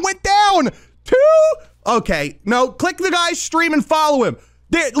view count went down. 2. Okay, no, click the guy's stream and follow him.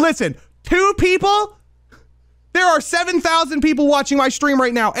 Listen, 2 people. There are 7,000 people watching my stream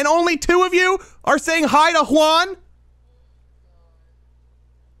right now, and only 2 of you are saying hi to Juan.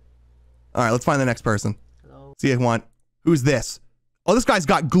 All right, let's find the next person. Hello. See Juan. Who's this? Oh, this guy's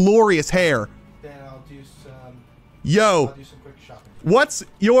got glorious hair. Then I'll do some. Yo, I'll do some quick shopping. what's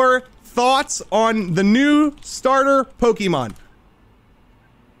your thoughts on the new starter Pokemon?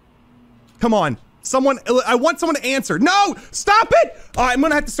 Come on. Someone, I want someone to answer. No! Stop it! I'm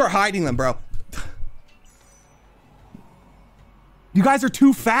gonna have to start hiding them, bro. You guys are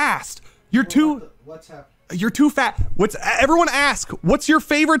too fast. You're too... What's happening? You're too fat. Everyone ask, what's your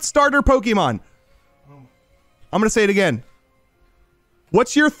favorite starter Pokemon? I'm gonna say it again.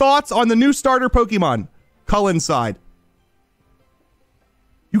 What's your thoughts on the new starter Pokemon? Cullen's side.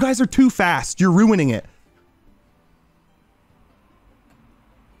 You guys are too fast. You're ruining it.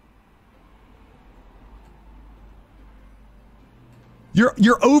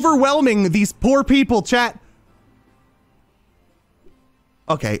 You're overwhelming these poor people, chat.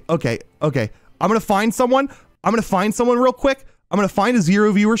 Okay. I'm gonna find someone. I'm gonna find someone real quick. I'm gonna find a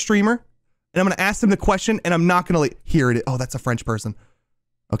 0 viewer streamer, and I'm gonna ask them the question, and I'm not gonna hear it. Oh, that's a French person.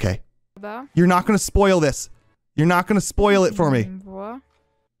 Okay. You're not gonna spoil this. You're not gonna spoil it for me.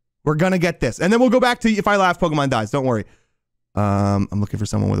 We're gonna get this, and then we'll go back to if I laugh, Pokemon dies. Don't worry. I'm looking for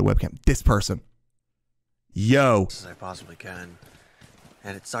someone with a webcam. This person. Yo. As I possibly can,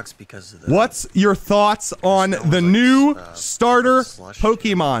 and it sucks because of the. What's your thoughts on the new starter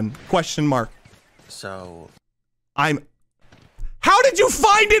Pokemon? Question mark. So. How did you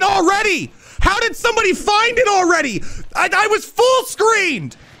find it already? How did somebody find it already? I was full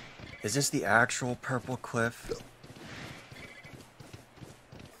screened. Is this the actual Purplecliffe?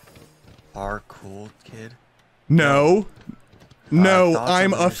 Our cool kid? No. No,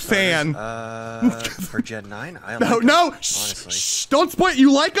 I'm a fan. For Gen 9? I no, like no. Him, honestly. Shh, don't spoil.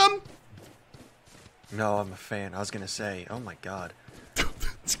 You like him? No, I'm a fan. I was gonna say, oh my god.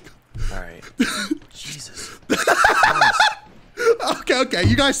 Alright. Jesus. Okay.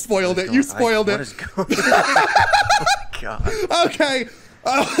 You guys spoiled it. You spoiled it. What is going on? Oh my god. Okay.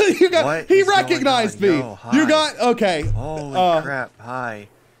 He recognized me. Yo, you got okay. Holy crap! Hi.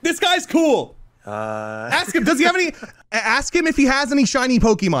 This guy's cool. Ask him. Does he have any? Ask him if he has any shiny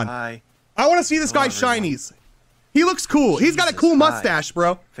Pokemon. Hi. I want to see this guy's shinies. He looks cool. He's got a cool mustache,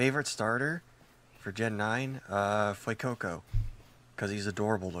 bro. Favorite starter for Gen 9? Fuecoco, because he's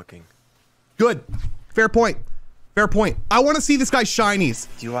adorable looking. Good. Fair point. Fair point. I want to see this guy's shinies.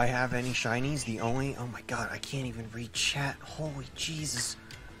 Do I have any shinies? The only... Oh my god, I can't even read chat. Holy Jesus.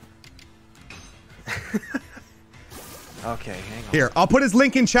 Okay, hang on. Here, I'll put his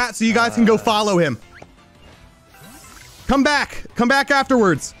link in chat so you guys can go follow him. Come back. Come back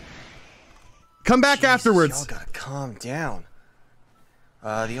afterwards. Come back afterwards. Y'all gotta calm down.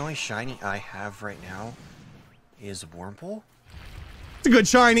 The only shiny I have right now is Wurmple. It's a good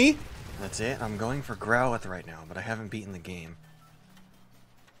shiny. That's it. I'm going for Growlithe right now, but I haven't beaten the game.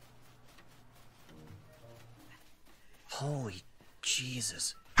 Holy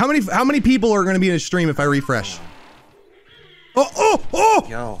Jesus. How many people are going to be in a stream if I refresh? Oh!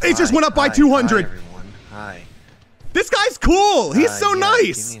 Yo, it just went up by 200. Hi, everyone. Hi. This guy's cool. He's so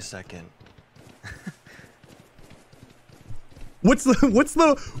nice. Give me a second. What's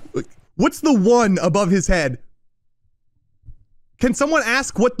the one above his head? Can someone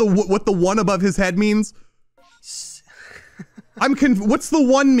ask what the one above his head means? What's the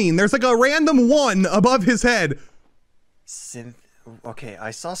one mean? There's like a random one above his head. Okay,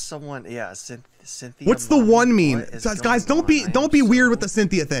 I saw someone. Yeah, Cynthia. What's the one mean? Guys, don't be weird with the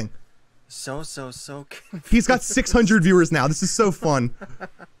Cynthia thing. So. He's got 600 viewers now. This is so fun.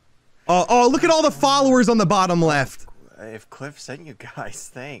 Oh, look at all the followers on the bottom left. If Cliff sent you guys,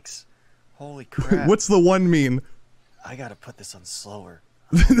 thanks. Holy crap. What's the one mean? I gotta put this on slower.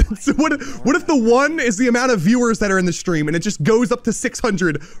 So what if the one is the amount of viewers that are in the stream and it just goes up to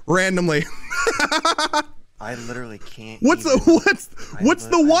 600 randomly? I literally can't. What's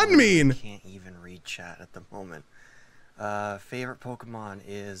the one mean? I can't even read chat at the moment. Favorite Pokemon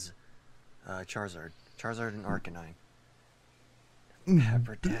is Charizard. Charizard and Arcanine.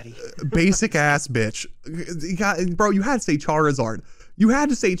 Pepper Daddy. Basic ass bitch. Bro, you had to say Charizard. You had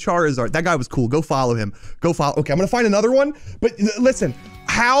to say Charizard. That guy was cool. Go follow him. Go follow. Okay, I'm gonna find another one. But listen,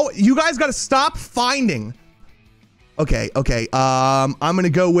 you guys gotta stop finding. Okay. I'm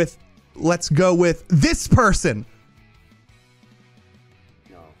gonna go with. Let's go with this person.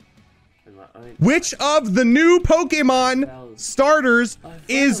 Which of the new Pokemon starters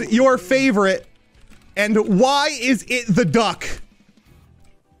is your favorite, and why is it the duck?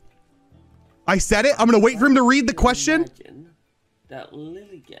 I said it. I'm gonna wait for him to read the question. That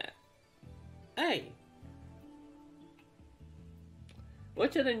Lilligant. Hey!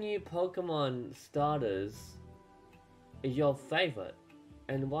 Which of the new Pokemon starters is your favorite?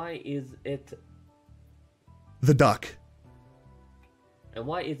 And why is it... The duck. And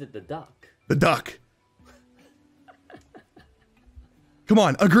why is it the duck? The duck. Come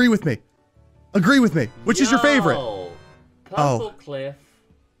on, agree with me. Agree with me. Which is your favorite? Purplecliffe.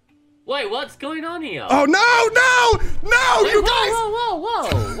 Wait, what's going on here? Oh, no, Wait, you guys.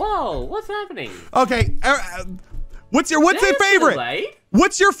 Whoa, what's happening? Okay, what's your favorite? Delayed?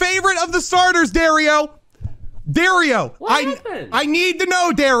 What's your favorite of the starters, Dario? Dario, What happened? I need to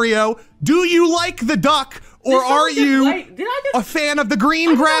know, Dario. Do you like the duck, or are you a fan of the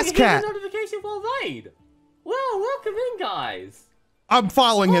green grass cat? Notification for raid. Well, welcome in, guys. I'm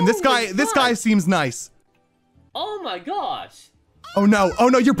following him. This guy seems nice. Oh my gosh. Oh no,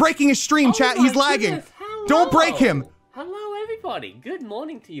 you're breaking his stream, chat. He's lagging. Don't break him. Hello, everybody. Good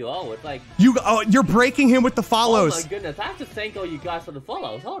morning to you all. It's like you're breaking him with the follows. Oh my goodness, I have to thank all you guys for the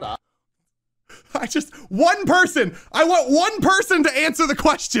follows. Hold up. One person. I want one person to answer the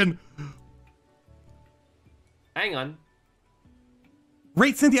question. Hang on.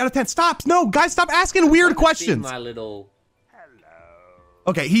 Rate Cynthia out of 10. Stop. No, guys, stop asking weird questions. My little.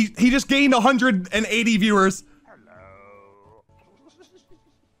 Okay, he just gained 180 viewers.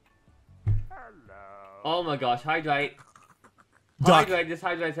 Oh my gosh, hydrate. Duck. Hydrate, just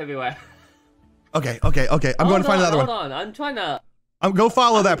hydrates everywhere. Okay. I'm going to find another one. Hold on, I'm trying to. Go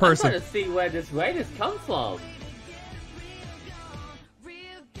follow that person. I'm trying to see where this raid has come from.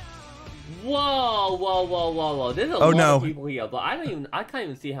 Whoa. There's a lot of people here, but I can't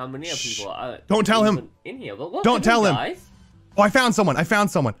even see how many people are. Don't tell him. In here, but don't tell him. Guys? Oh, I found someone.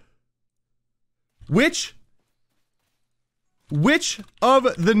 Which of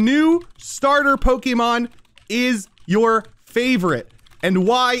the new starter Pokemon is your favorite? And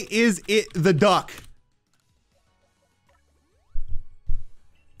why is it the duck?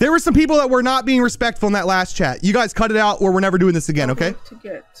 There were some people that were not being respectful in that last chat. You guys cut it out or we're never doing this again, okay? To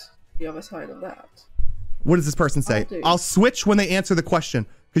get the other side of that. What does this person say? I'll switch when they answer the question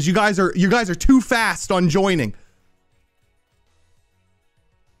because you guys are too fast on joining.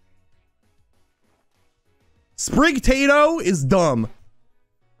 Sprigtato is dumb.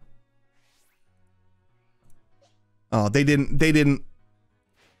 Oh, they didn't. I'm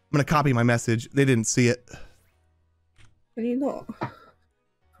gonna copy my message. They didn't see it. Can you not?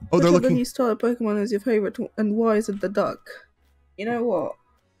 Oh, they're looking. When you start a Pokemon as your favorite, and why is it the duck? You know what?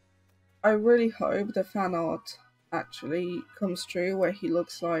 I really hope the fan art actually comes true, where he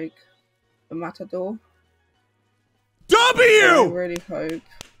looks like a matador. W. I really hope.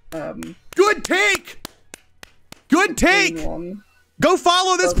 Good take. Go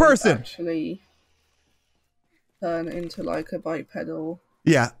follow this person. Actually, turn into like a bipedal.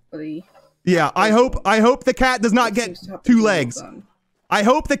 Yeah. Body. Yeah. I hope the cat does not get 2 legs. I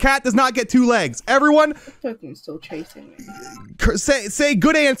hope the cat does not get 2 legs. Everyone. Pokemon's still chasing me. Say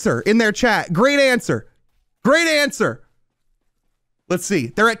good answer in their chat. Great answer. Let's see.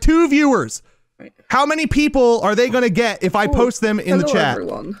 They're at 2 viewers. Right. How many people are they gonna get if I post them in the chat?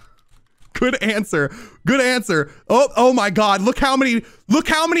 Everyone. Good answer. Oh my God! Look how many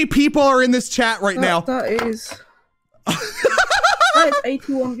people are in this chat right now. That is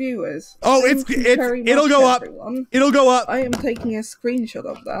 81 viewers. Oh, it'll go up. Everyone. It'll go up. I am taking a screenshot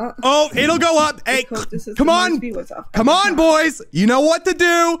of that. Oh, it'll go up. Hey, come on, boys. You know what to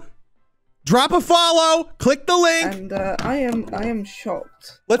do. Drop a follow. Click the link. And I am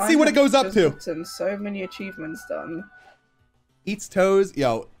shocked. Let's see what it goes up to. Gotten so many achievements done. Eats toes.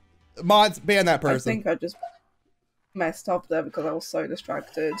 Yo, mods, ban that person. I think I just messed up there because I was so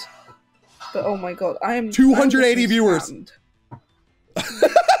distracted. But oh my God, I am 280 viewers.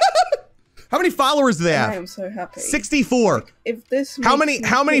 How many followers do they have? I am so happy. 64. Like, if this how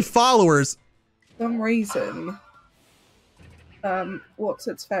many followers? For some reason, what's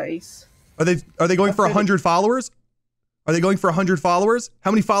its face? Are they going for 100 followers? Are they going for 100 followers?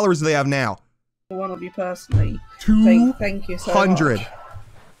 How many followers do they have now? One of you personally. 200. Thank you so much.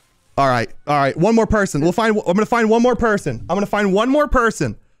 All right. One more person. I'm gonna find one more person.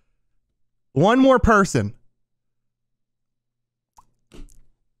 One more person.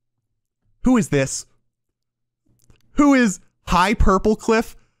 Who is this? Who is Hi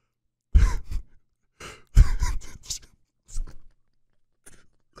Purplecliffe?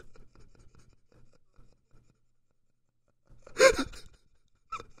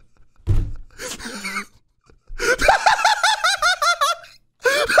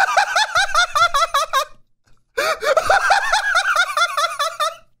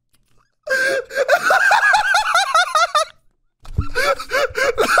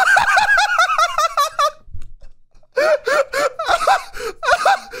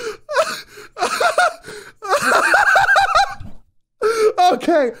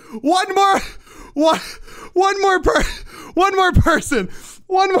 Okay, one more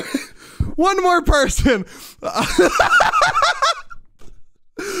person.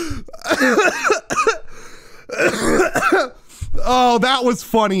 Oh, that was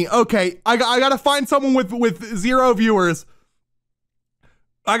funny. Okay, I gotta find someone with 0 viewers.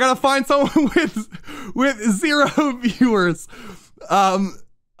 I gotta find someone with 0 viewers.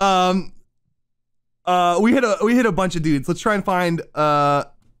 We hit a bunch of dudes. Let's try and find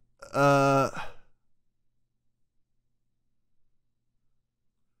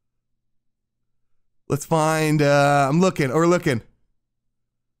let's find we're looking.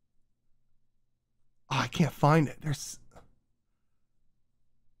 Oh, I can't find it.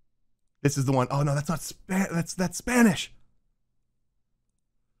 This is the one. Oh no, that's not that's Spanish.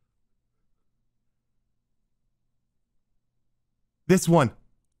 This one.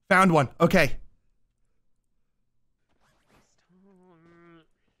 Found one. Okay.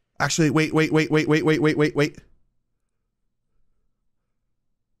 Actually, wait. We're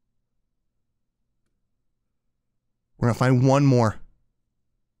gonna find one more.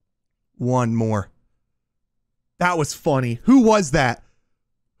 One more. That was funny. Who was that?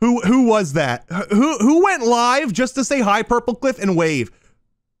 Who was that? Who went live just to say hi, Purplecliffe, and wave?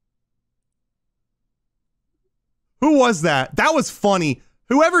 Who was that? That was funny.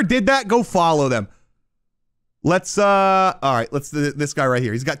 Whoever did that, go follow them. Let's all right, let's do this guy right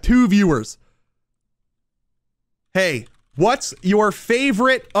here. He's got 2 viewers. Hey, what's your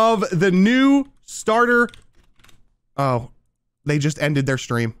favorite of the new starter? Oh, they just ended their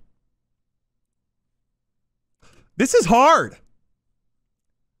stream. This is hard.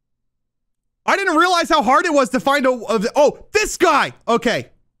 I didn't realize how hard it was to find oh, this guy. Okay.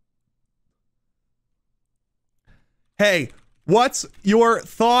 Hey, what's your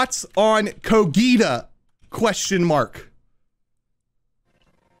thoughts on Kogita? Question mark.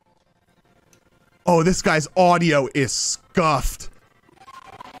 Oh, this guy's audio is scuffed.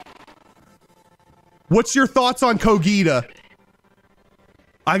 What's your thoughts on Kogita?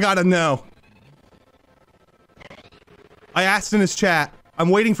 I gotta know. I asked in his chat. I'm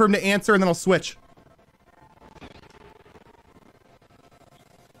waiting for him to answer and then I'll switch.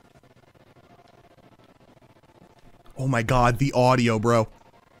 Oh my god, the audio, bro.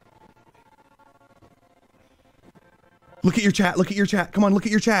 Look at your chat, look at your chat. Come on, look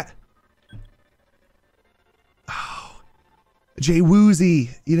at your chat. Oh. Jay Woozy,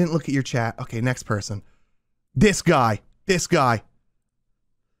 you didn't look at your chat. Okay, next person. This guy.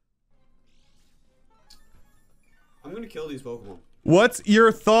 I'm gonna kill these Pokemon. What's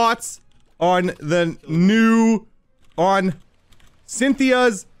your thoughts on the on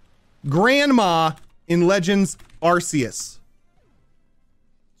Cynthia's grandma in Legends Arceus?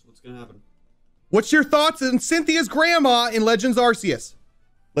 So what's gonna happen? What's your thoughts on Cynthia's grandma in Legends Arceus?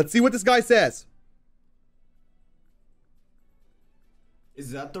 Let's see what this guy says.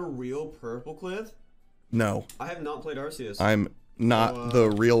 Is that the real Purplecliffe? No. I have not played Arceus. I'm not the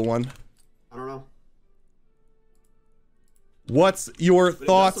real one. I don't know. What's your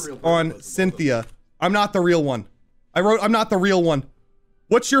thoughts on Cynthia? I'm not the real one. I wrote, I'm not the real one.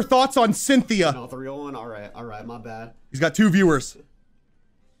 What's your thoughts on Cynthia? Not the real one? Alright, my bad. He's got 2 viewers.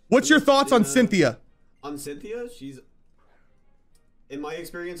 What's your thoughts on Cynthia? On Cynthia? She's... In my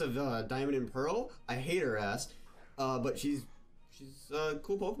experience of Diamond and Pearl, I hate her ass. But she's a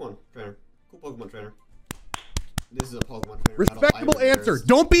cool Pokemon trainer. This is a Pokemon trainer. Respectable answer.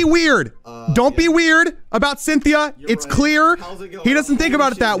 Don't be weird. Don't be weird about Cynthia. It's right. Clear. He doesn't think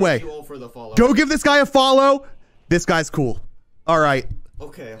about it that way. Go give this guy a follow. This guy's cool. All right.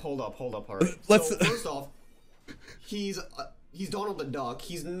 Okay, hold up, Harvey. So first off, he's Donald the Duck.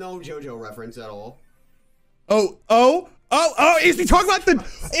 He's no JoJo reference at all. Oh, is he talking about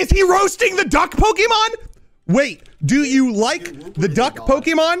is he roasting the duck Pokemon? Wait, do you like the duck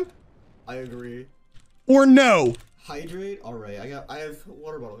Pokemon? I agree. Or no? Hydrate? Alright, I have a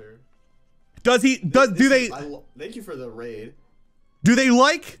water bottle here. Do they thank you for the raid. Do they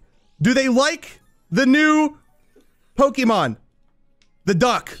like the new Pokemon? The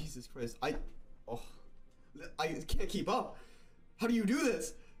duck. Jesus Christ. I can't keep up. How do you do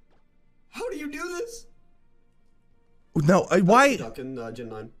this? No, why? Duck in Gen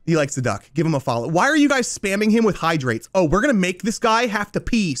 9. He likes the duck. Give him a follow. Why are you guys spamming him with hydrates? Oh, we're gonna make this guy have to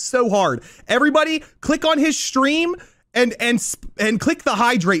pee so hard. Everybody, click on his stream and click the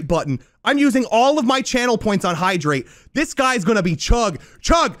hydrate button. I'm using all of my channel points on hydrate. This guy's gonna be chug.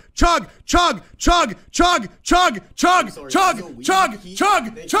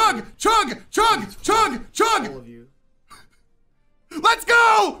 Let's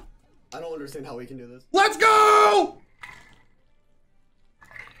go! I don't understand how we can do this. Let's go!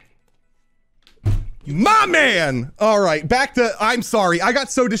 My man! Alright, back to, I'm sorry, I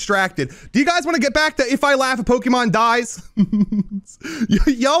got so distracted. Do you guys want to get back to if I laugh a Pokemon dies?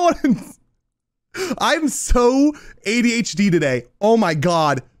 Y'all want? I'm so ADHD today. Oh my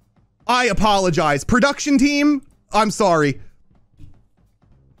god. I apologize. Production team, I'm sorry.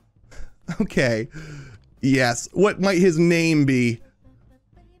 Okay. Yes. What might his name be?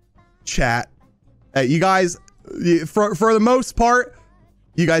 Chat. You guys, for the most part,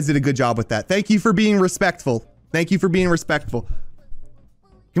 you guys did a good job with that. Thank you for being respectful. Thank you for being respectful.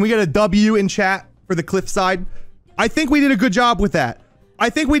 Can we get a W in chat for the Cliffside? I think we did a good job with that. I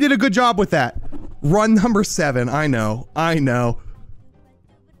think we did a good job with that. Run number 7. I know. I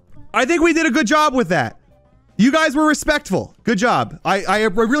think we did a good job with that. You guys were respectful. Good job. I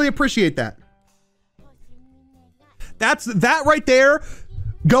really appreciate that. That right there,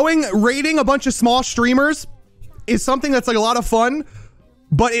 rating a bunch of small streamers is something that's like a lot of fun,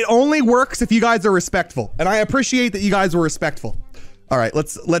 but it only works if you guys are respectful. And I appreciate that you guys were respectful. All right,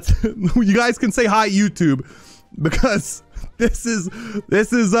 let's you guys can say hi YouTube, because this is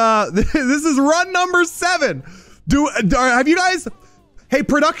run number 7. Have you guys, hey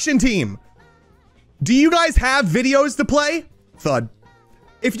production team, do you guys have videos to play? Thud.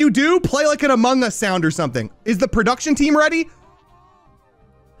 If you do, play like an Among Us sound or something. Is the production team ready?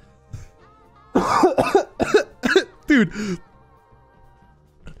 Dude,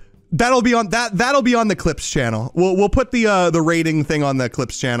 that'll be on the Clips channel. We'll put the rating thing on the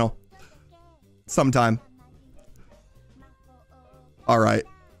Clips channel sometime. All right,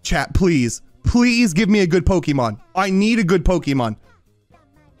 chat, please give me a good Pokemon. I need a good Pokemon,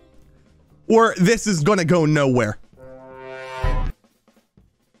 or this is gonna go nowhere.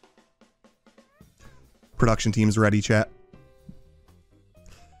 Production team's ready, chat.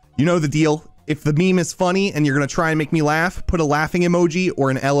 You know the deal. If the meme is funny and you're gonna try and make me laugh, put a laughing emoji or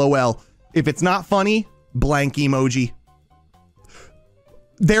an LOL. If it's not funny, blank emoji.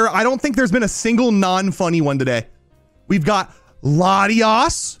 I don't think there's been a single non-funny one today. We've got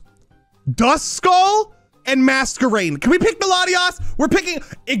Latios, Duskull, and Masquerain. Can we pick the Latios? We're picking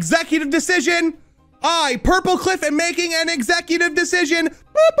executive decision. I, Purplecliffe, am making an executive decision. Boop,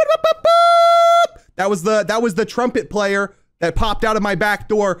 boop, boop, boop, boop. That was the trumpet player that popped out of my back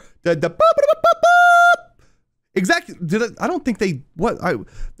door. The boop, boop, boop, boop, boop. I don't think they,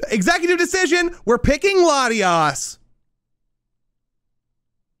 executive decision. We're picking Latios.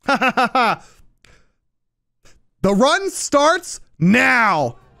 Ha ha ha ha. The run starts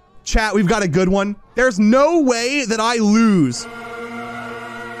now. Chat, we've got a good one. There's no way that I lose.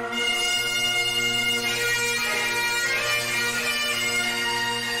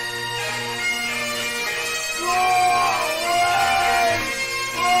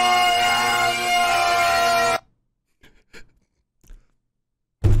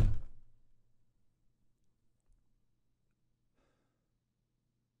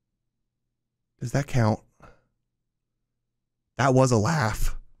 Does that count? That was a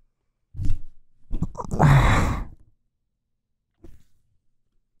laugh.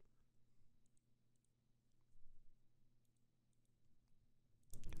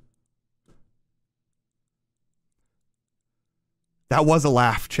 That was a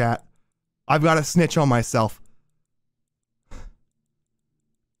laugh, chat. I've got to snitch on myself.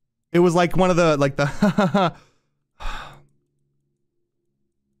 It was like one of the,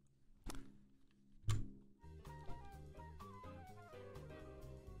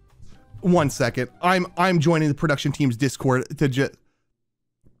 One second. I'm joining the production team's Discord to just.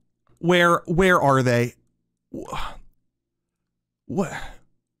 Where are they? What?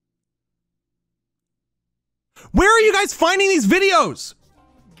 Where are you guys finding these videos?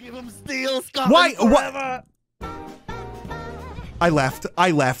 Give him steel, Scotland. Why? Forever. I left.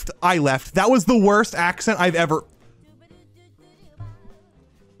 That was the worst accent I've ever.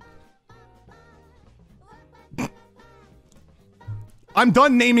 I'm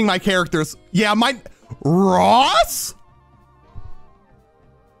done naming my characters. Yeah, Ross?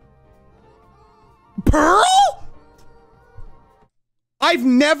 Pearl? I've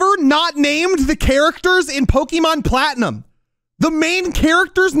never not named the characters in Pokemon Platinum. The main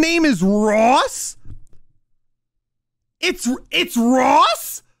character's name is Ross? It's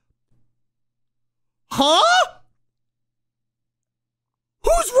Ross? Huh?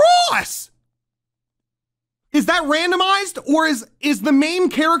 Who's Ross? Is that randomized, or is the main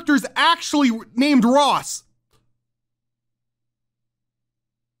character's actually named Ross?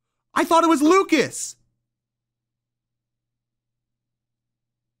 I thought it was Lucas.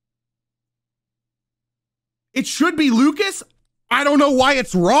 It should be Lucas. I don't know why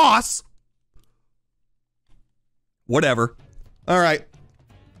it's Ross. Whatever. All right.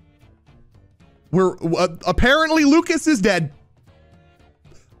 We're apparently Lucas is dead.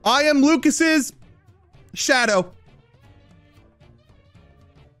 I am Lucas's shadow.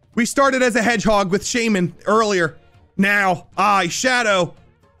 We started as a hedgehog with Shaman earlier. Now, I, Shadow,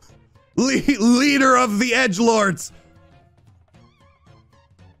 leader of the Edgelords.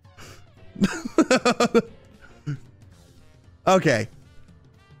 Okay.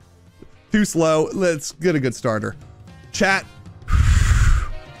 Too slow. Let's get a good starter. Chat.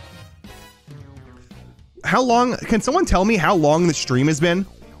 How long? Can someone tell me how long the stream has been?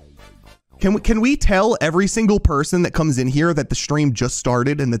 Can we tell every single person that comes in here that the stream just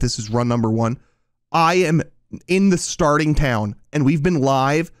started and that this is run number 1? I am in the starting town and we've been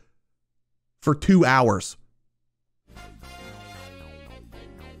live for 2 hours.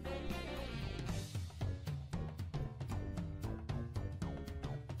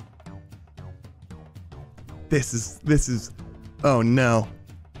 This is, oh no.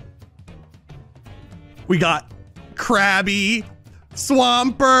 We got Krabby,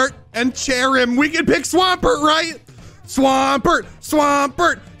 Swampert, and Cherim. We can pick Swampert, right? Swampert,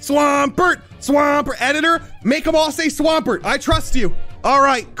 Swampert, Swampert, Swampert. Editor, make them all say Swampert. I trust you. All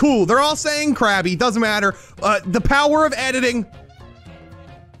right, cool. They're all saying Krabby. Doesn't matter. The power of editing.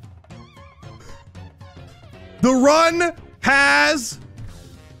 The run has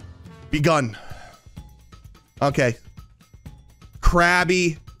begun. Okay.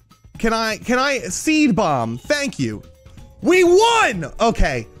 Krabby. Can I seed bomb? Thank you. We won!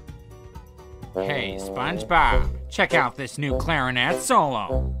 Okay. Hey, SpongeBob, check out this new clarinet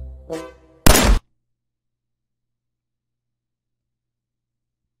solo.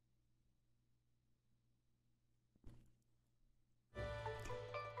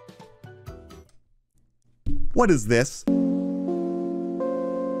 What is this?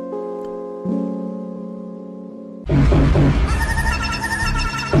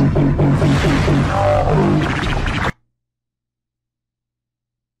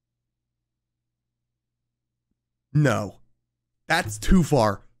 No, that's too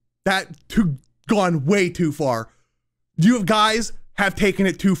far. Gone way too far. You guys have taken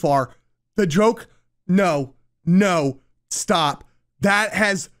it too far. The joke, no, stop.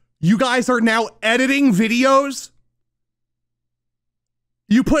 You guys are now editing videos.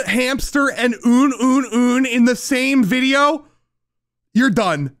 You put hamster and un in the same video. You're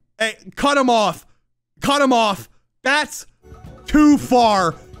done. Hey, cut them off. Cut them off. That's too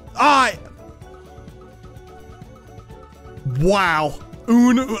far. Wow.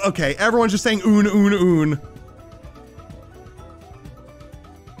 Okay, everyone's just saying un.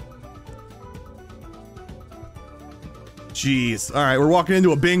 Jeez. All right, we're walking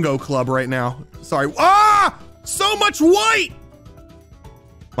into a bingo club right now. Sorry. Ah! So much white!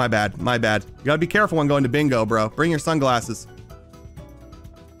 My bad. You gotta be careful when going to bingo, bro. Bring your sunglasses.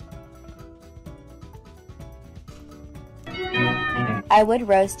 I would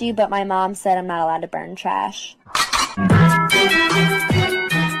roast you, but my mom said I'm not allowed to burn trash.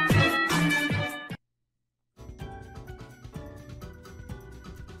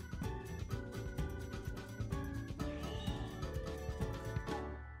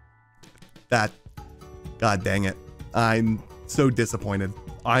 God dang it. I'm so disappointed.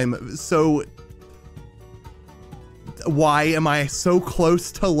 Why am I so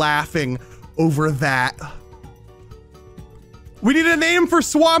close to laughing over that? We need a name for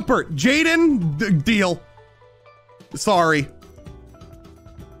Swampert. Jaden, deal. Sorry.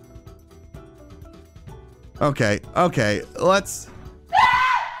 Okay, let's...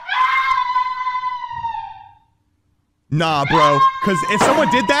 Nah, bro, because if someone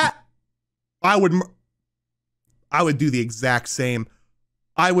did that, I would do the exact same.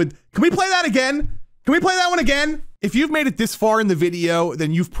 Can we play that again? Can we play that one again? If you've made it this far in the video,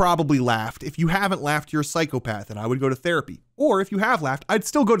 then you've probably laughed. If you haven't laughed, you're a psychopath, and I would go to therapy. Or if you have laughed, I'd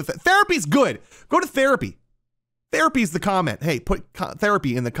still go to therapy's good. Go to therapy. Therapy's the comment. Hey, put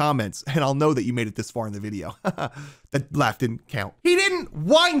therapy in the comments, and I'll know that you made it this far in the video. That laugh didn't count. He didn't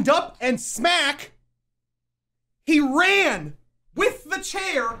wind up and smack. He ran with the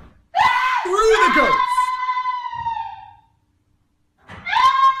chair through the ghost.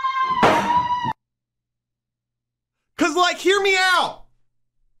 Cause like, hear me out.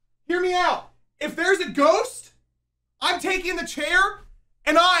 Hear me out. If there's a ghost, I'm taking the chair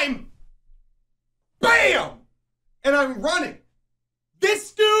and I'm BAM! And I'm running.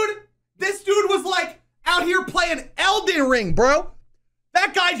 This dude was like out here playing Elden Ring, bro.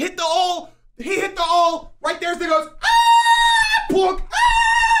 That guy hit the all, right there's the ghost. Ah! Plunk!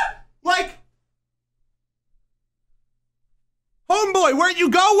 Ah! Like, homeboy, where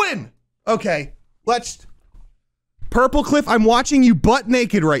you going? Okay, let's... Purplecliffe, I'm watching you butt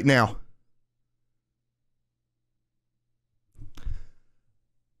naked right now.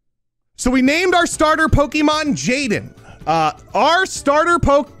 So we named our starter Pokemon Jaden. Our starter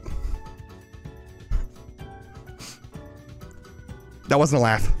That wasn't a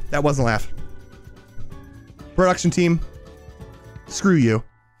laugh. That wasn't a laugh. Production team, screw you.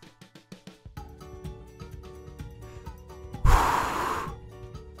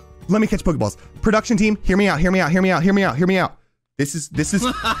 Let me catch Pokeballs. Production team, hear me out, hear me out, hear me out, hear me out, hear me out. This is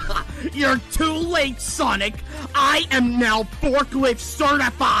You're too late, Sonic. I am now forklift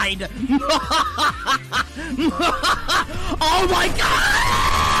certified. Oh my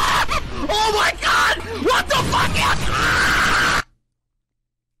god! Oh my god! What the fuck is?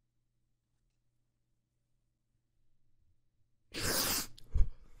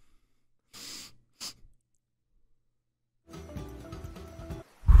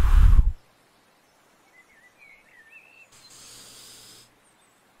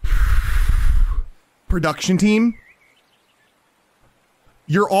 Production team,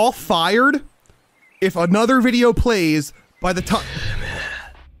 you're all fired if another video plays by the time.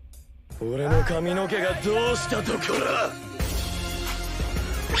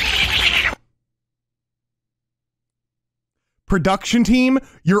 Production team,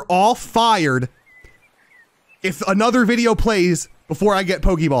 you're all fired if another video plays before I get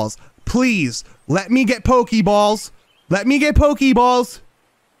Pokeballs. Please, let me get Pokeballs. Let me get Pokeballs.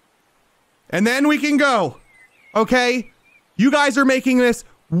 And then we can go. Okay? You guys are making this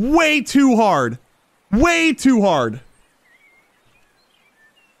way too hard. Way too hard.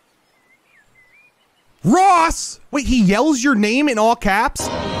 Ross! Wait, he yells your name in all caps?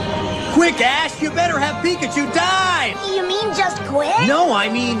 Quick, Ash! You better have Pikachu dive! You mean just quit? No, I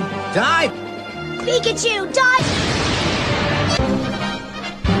mean dive! Pikachu, dive!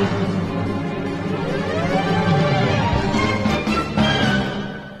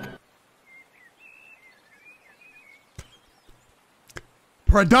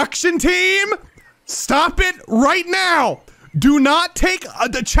 Production team, stop it right now. Do not take,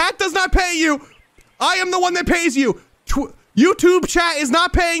 the chat does not pay you. I am the one that pays you. YouTube chat is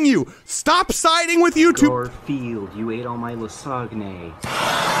not paying you. Stop siding with YouTube. Your field, you ate all my lasagne.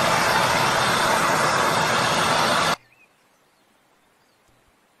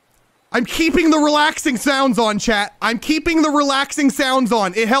 I'm keeping the relaxing sounds on, chat. I'm keeping the relaxing sounds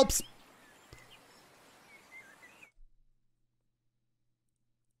on. It helps.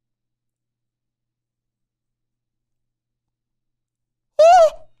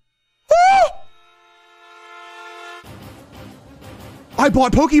 I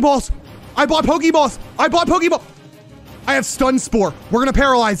bought Pokeballs. I bought Pokeballs. I bought Pokeball. I have Stun Spore. We're going to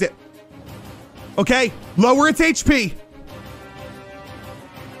paralyze it. Okay. Lower its HP.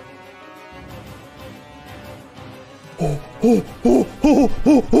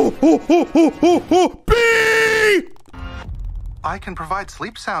 B! I can provide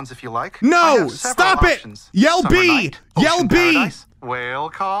sleep sounds if you like. No, stop it. Yell B. Night, Yell B. Paradise, whale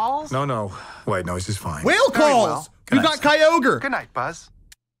calls. No. White noise is fine. Whale calls. Well. We got Kyogre. Good night, Buzz.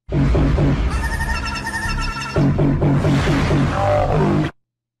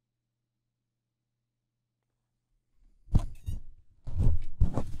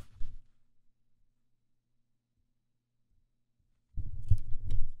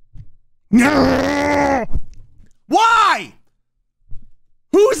 Why?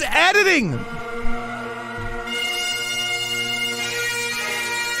 Who's editing?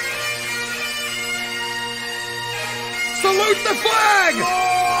 Salute the flag!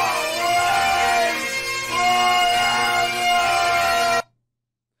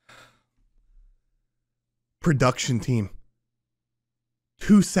 Production team.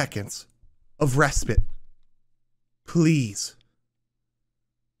 2 seconds of respite. Please.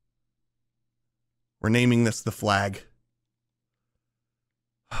 We're naming this the flag.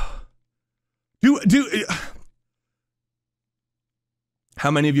 How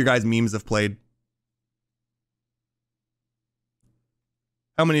many of your guys' memes have played?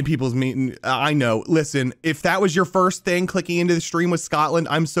 How many people's meme? I know. Listen, if that was your first thing clicking into the stream with Scotland,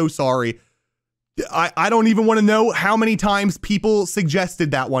 I'm so sorry. I don't even want to know how many times people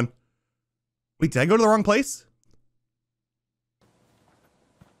suggested that one. Wait, did I go to the wrong place?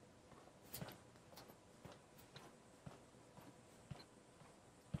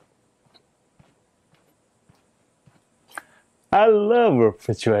 I love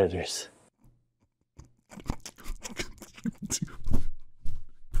refrigerators.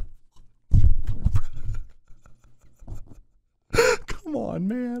 Come on,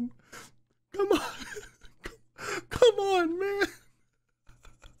 man. Come on. Come on, man.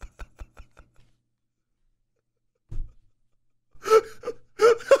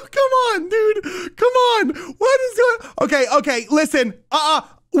 Come on, dude. Come on. What is going? Okay. Listen. I'm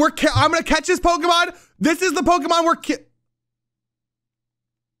gonna catch this Pokemon. This is the Pokemon we're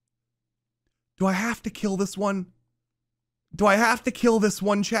Do I have to kill this one? Do I have to kill this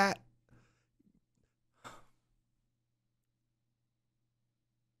one, chat?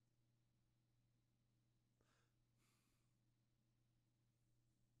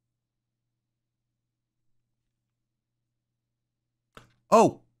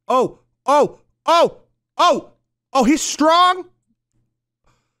 Oh, he's strong.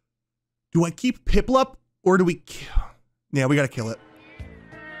 Do I keep Piplup or do we? Yeah, we gotta kill it.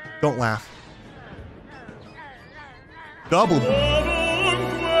 Don't laugh. Double.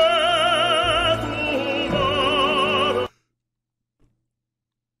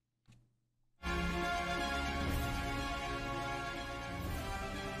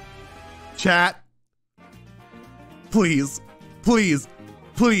 Chat. Please. Please.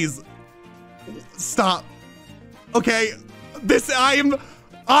 Please. Stop. Okay.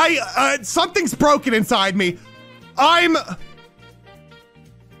 Something's broken inside me.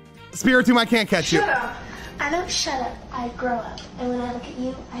 Spiritomb, I can't catch you. Shut up. I don't shut up. I grow up. And when I look at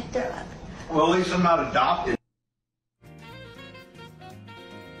you, I throw up. Well, at least I'm not adopted.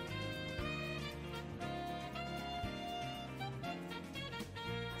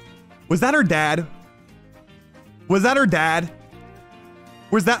 Was that her dad? Was that her dad?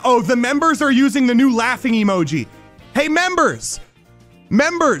 Was that? Oh, the members are using the new laughing emoji. Hey, members!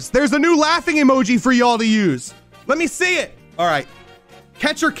 Members, there's a new laughing emoji for y'all to use. Let me see it. All right.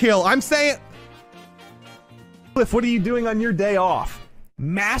 Catch or kill. I'm saying. Cliff, what are you doing on your day off?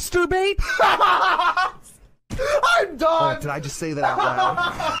 Masturbate? I'm done. Oh, did I just say that out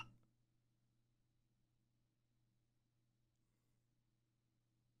loud?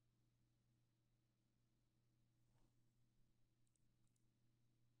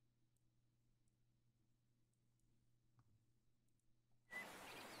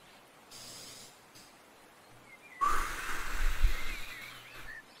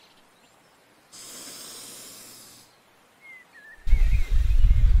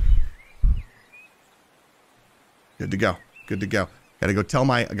 Good to go. Good to go. I gotta go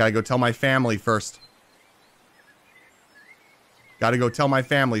tell my family first. Gotta go tell my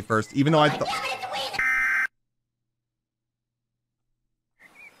family first, even though I thought.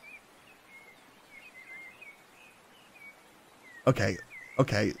 Okay,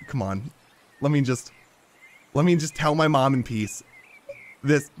 come on. Let me just tell my mom in peace.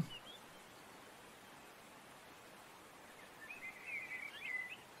 This.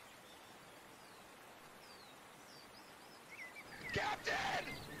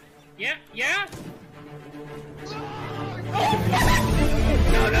 Yeah?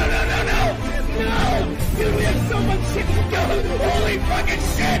 No! Dude, we have so much shit to go! Holy fucking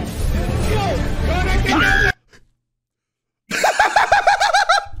shit! Yo!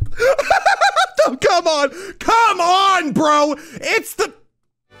 Oh, come on, bro! It's the...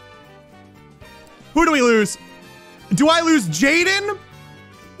 Who do we lose? Do I lose Jaden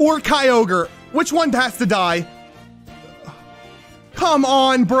or Kyogre? Which one has to die? Come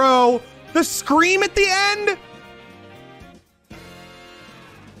on, bro. The scream at the end?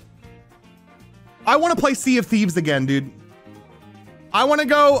 I want to play Sea of Thieves again, dude. I want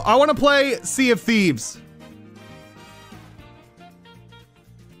to play Sea of Thieves.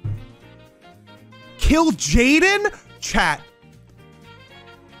 Kill Jaden? Chat.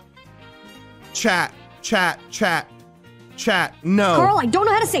 No. Carl, I don't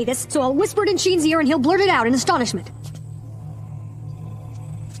know how to say this, so I'll whisper it in Sheen's ear and he'll blurt it out in astonishment.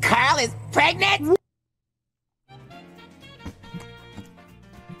 Carl is pregnant?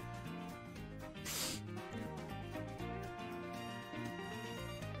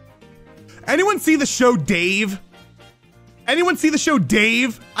 Anyone see the show Dave? Anyone see the show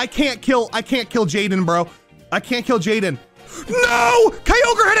Dave? I can't kill Jaden, bro. I can't kill Jaden. No!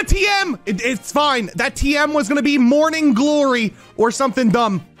 Kyogre had a TM! It's fine. That TM was gonna be Morning Glory or something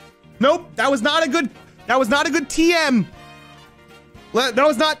dumb. Nope, that was not a good TM. That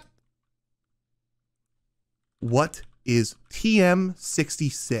was not. What is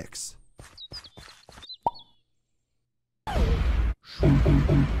TM66?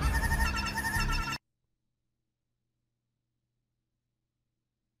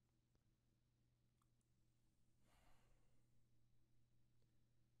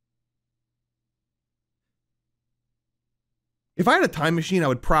 If I had a time machine, I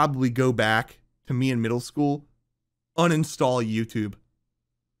would probably go back to me in middle school, uninstall YouTube,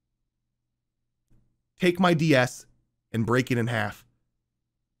 take my DS and break it in half.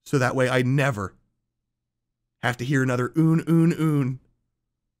 So that way I never have to hear another oon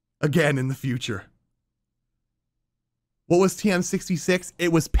again in the future. What was TM66?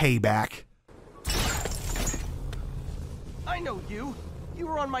 It was Payback. I know you. You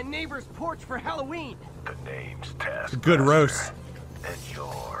were on my neighbor's porch for Halloween. The name's Task. Good roast. And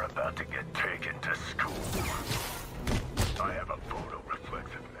you're about to get taken to school. I have a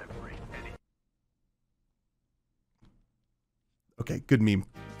photo-reflexive memory. Okay, good meme.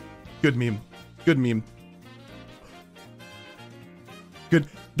 Good meme. Good meme. Good.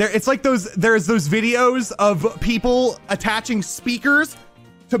 It's like there's those videos of people attaching speakers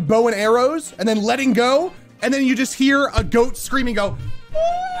to bow and arrows and then letting go, and then you just hear a goat screaming, go,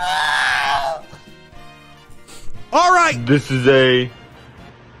 "Ah!" All right. This is a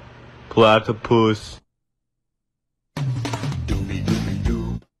platypus.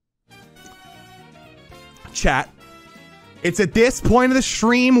 Chat. It's at this point of the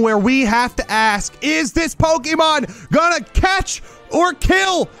stream where we have to ask, is this Pokemon gonna catch or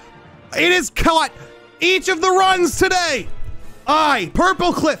kill? It is caught each of the runs today. I,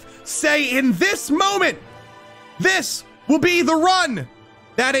 Purplecliffe, say in this moment, this will be the run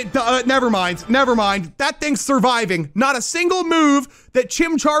that it, never mind. That thing's surviving. Not a single move that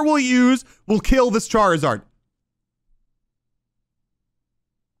Chimchar will use will kill this Charizard.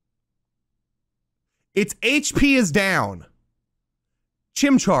 Its HP is down.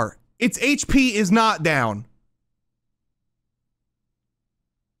 Chimchar, its HP is not down.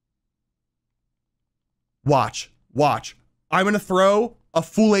 Watch. I'm going to throw a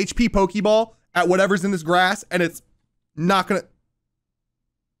full HP Pokeball at whatever's in this grass, and it's not going to...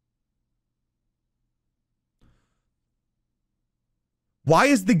 Why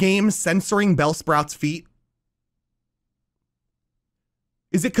is the game censoring Bellsprout's feet?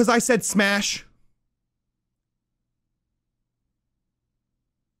 Is it because I said smash?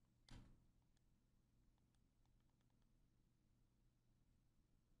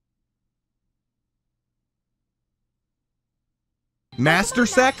 Master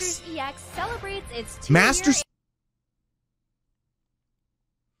Sex? EX celebrates its Master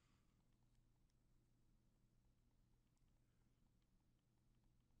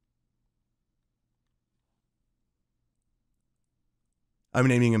I'm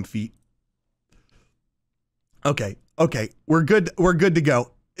naming him Feet. Okay. We're good to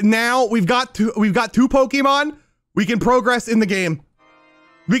go. Now we've got two Pokemon. We can progress in the game.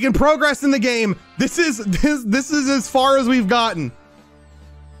 This is as far as we've gotten.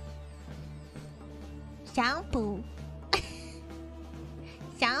 Shampoo.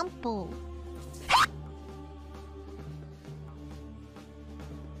 Shampoo.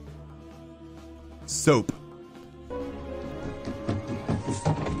 Soap.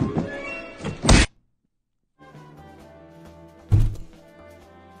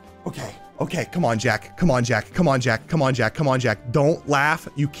 Okay, come on, Jack. Don't laugh.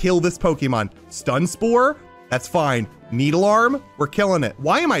 You kill this Pokemon. Stun Spore? That's fine. Needle Arm? We're killing it.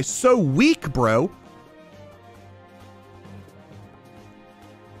 Why am I so weak, bro?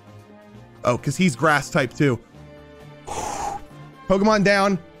 Oh, because he's grass type too. Pokemon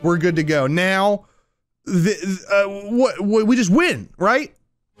down. We're good to go. Now, we just win, right?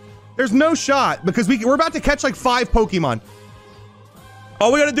 There's no shot because we're about to catch like 5 Pokemon.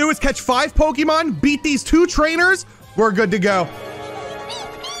 All we gotta do is catch 5 Pokemon, beat these 2 trainers, we're good to go.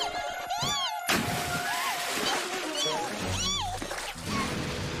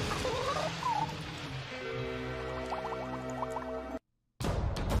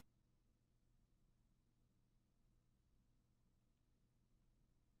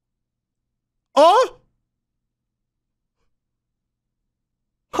 Oh?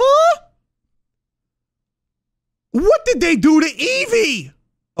 Huh? What did they do to Eevee?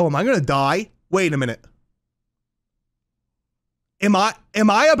 Oh, am I gonna die? Wait a minute. Am I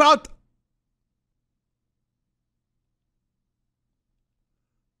about...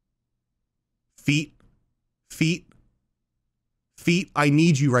 Feet. I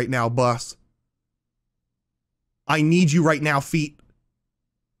need you right now, boss. I need you right now, Feet.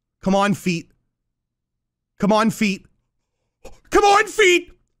 Come on, Feet. Come on, Feet.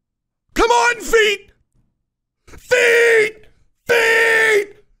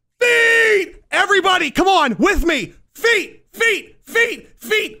 Everybody, come on, with me. Feet.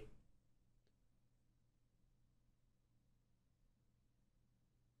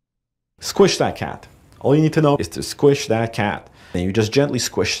 Squish that cat. All you need to know is to squish that cat. And you just gently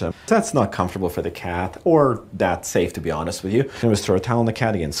squish them. That's not comfortable for the cat, or that safe, to be honest with you. You can just throw a towel on the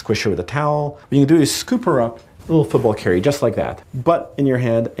cat again, squish her with a towel. What you can do is scoop her up, a little football carry, just like that. Butt in your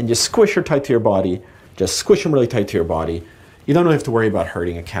hand, and just squish her tight to your body. Just squish them really tight to your body. You don't have to worry about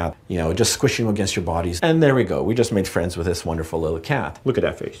hurting a cat, you know, just squishing them against your bodies. And there we go. We just made friends with this wonderful little cat. Look at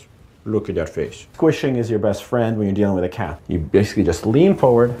that face. Look at that face. Squishing is your best friend when you're dealing with a cat. You basically just lean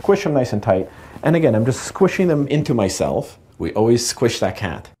forward, squish them nice and tight. And again, I'm just squishing them into myself We always squish that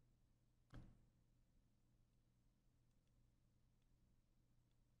cat.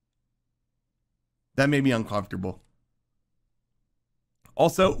 That made me uncomfortable.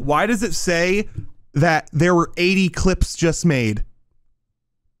 Also, why does it say that there were 80 clips just made?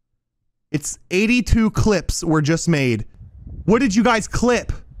 It's 82 clips were just made. What did you guys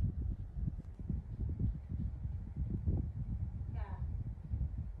clip?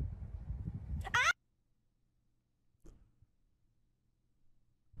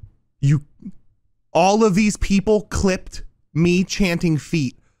 All of these people clipped me chanting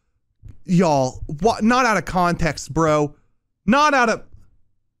feet. Y'all, what? Not out of context, bro. Not out of.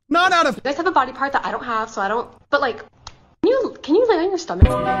 You guys have a body part that I don't have, so I don't. But like, can you lay on your stomach?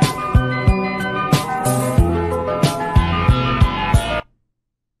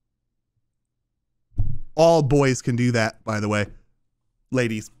 All boys can do that, by the way.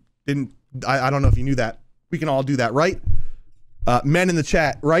 Ladies, I don't know if you knew that. We can all do that, right? Men in the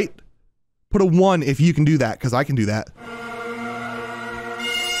chat, right? Put a 1 if you can do that, because I can do that.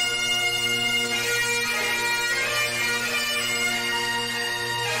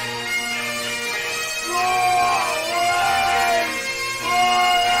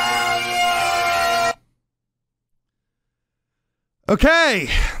 Okay.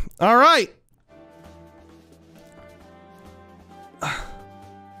 All right.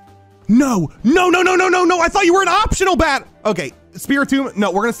 No. I thought you were an optional bat. Okay. Spiritomb.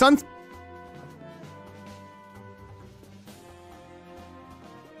 No, we're going to stun.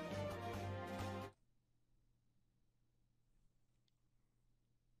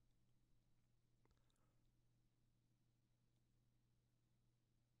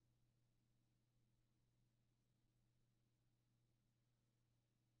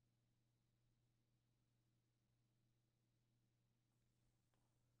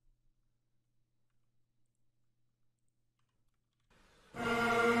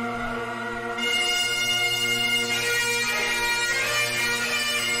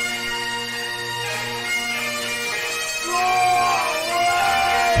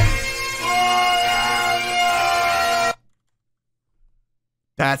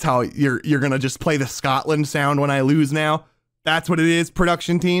 That's how you're gonna just play the Scotland sound when I lose now. That's what it is,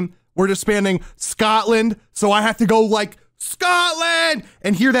 production team. We're just spamming Scotland, so I have to go like Scotland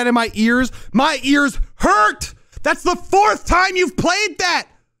and hear that in my ears. My ears hurt. That's the 4th time you've played that.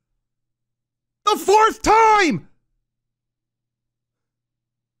 The 4th time.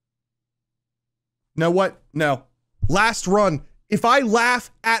 Know what? No. Last run. If I laugh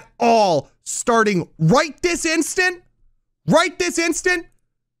at all, starting right this instant,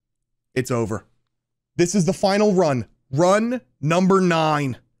 it's over. This is the final run. Run number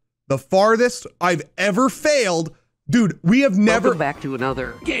 9. The farthest I've ever failed. Dude, we have never... Welcome back to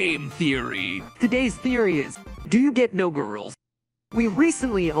another Game Theory. Today's theory is, do you get no girls? We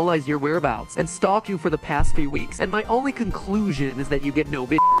recently analyzed your whereabouts and stalked you for the past few weeks, and my only conclusion is that you get no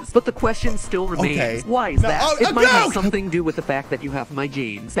bitches. But the question still remains, Okay. Why is that? It might no! have something to do with the fact that you have my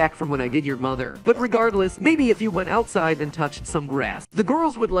genes, back from when I did your mother. But regardless, maybe if you went outside and touched some grass, the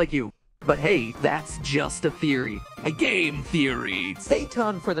girls would like you. But hey, that's just a theory. A game theory. Stay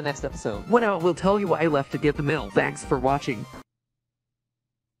tuned for the next episode, when I will tell you why I left to get the mill. Thanks for watching.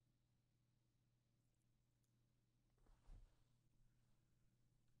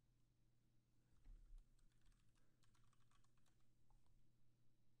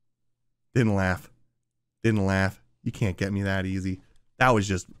 Didn't laugh. You can't get me that easy. That was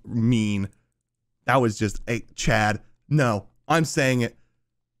just mean. That was just, hey, Chad, no, I'm saying it.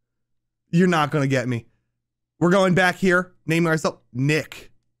 You're not going to get me. We're going back here, naming ourselves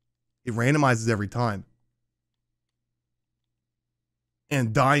Nick. It randomizes every time.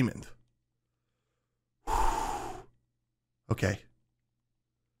 And Diamond. Okay.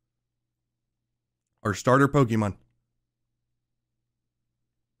 Our starter Pokemon.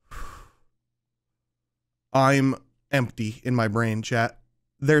 I'm empty in my brain, chat.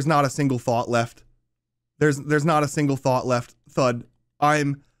 There's not a single thought left. There's not a single thought left. Thud.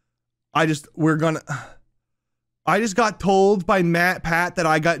 I just got told by Matt Pat that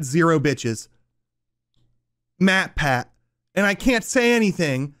I got 0 bitches. Matt Pat. And I can't say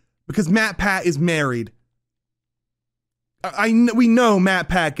anything because Matt Pat is married. We know Matt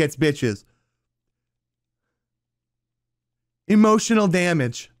Pat gets bitches. Emotional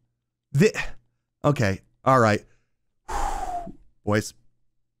damage. Okay. All right. Boys,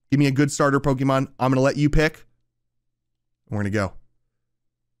 give me a good starter Pokemon. I'm going to let you pick. We're going to go.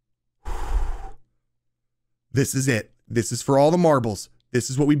 This is it. This is for all the marbles.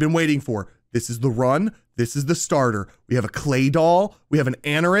 This is what we've been waiting for. This is the run. This is the starter. We have a Clay Doll. We have an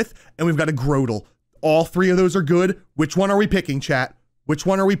Anorith. And we've got a Grotle. All 3 of those are good. Which one are we picking, chat? Which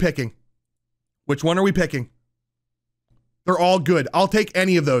one are we picking? Which one are we picking? They're all good. I'll take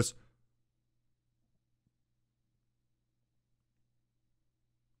any of those.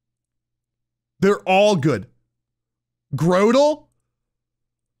 They're all good. Grodel?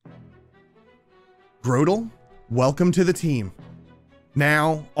 Grodel, welcome to the team.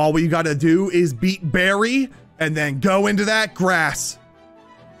 Now, all we gotta do is beat Barry and then go into that grass.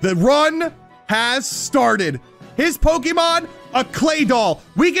 The run has started. His Pokemon, a clay doll.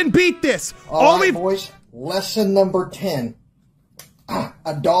 We can beat this. All right, boys. Lesson number 10.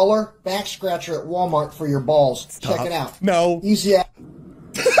 $1 back scratcher at Walmart for your balls. Stop. Check it out. No. Easy.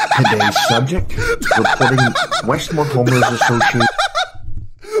 Today's subject, reporting Westmore Homeowners Association.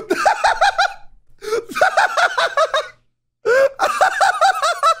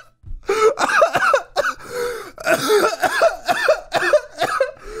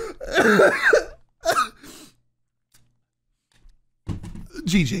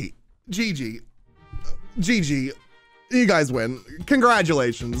 GG. You guys win.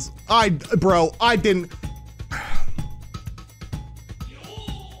 Congratulations. Bro, I didn't.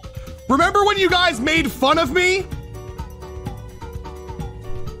 Remember when you guys made fun of me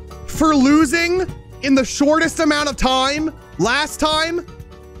for losing in the shortest amount of time last time?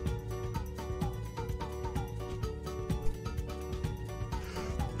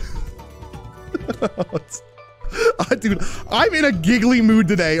 Dude, I'm in a giggly mood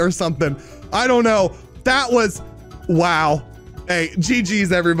today or something. I don't know. That was, wow. Hey,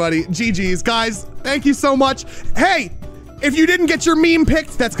 GG's everybody. GG's. Guys, thank you so much. Hey, if you didn't get your meme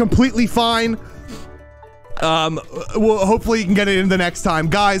picked, that's completely fine. Well, hopefully you can get it in the next time.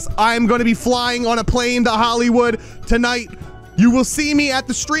 Guys, I'm going to be flying on a plane to Hollywood tonight. You will see me at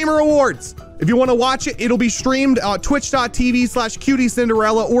the Streamer Awards. If you want to watch it, it'll be streamed at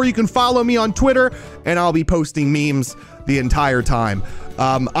twitch.tv/cutiecinderella, or you can follow me on Twitter, and I'll be posting memes the entire time.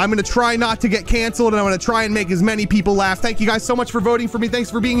 I'm going to try not to get canceled, and I'm going to try and make as many people laugh. Thank you guys so much for voting for me.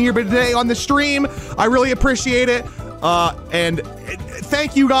 Thanks for being here today on the stream. I really appreciate it. And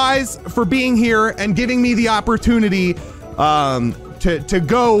thank you guys for being here and giving me the opportunity to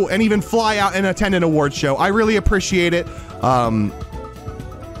go and even fly out and attend an award show. I really appreciate it.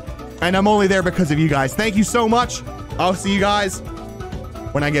 And I'm only there because of you guys. Thank you so much. I'll see you guys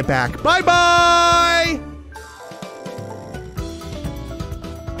when I get back. Bye-bye!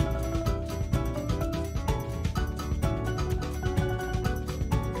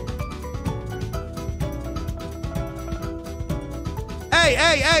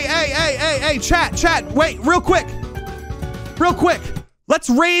 Hey, chat, wait, real quick. Let's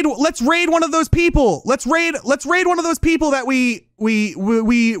raid one of those people. Let's raid one of those people that we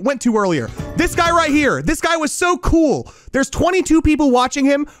went to earlier. This guy right here. This guy was so cool. There's 22 people watching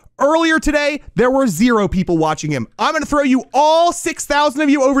him. Earlier today, there were 0 people watching him. I'm gonna throw you all 6,000 of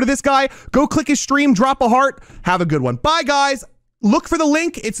you over to this guy. Go click his stream, drop a heart. Have a good one. Bye, guys. Look for the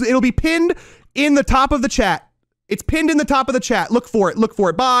link. It'll be pinned in the top of the chat. It's pinned in the top of the chat. Look for it.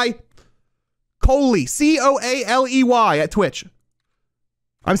 Bye. Coley, C-O-A-L-E-Y at Twitch.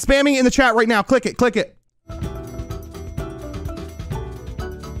 I'm spamming it in the chat right now. Click it.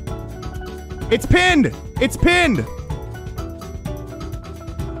 It's pinned.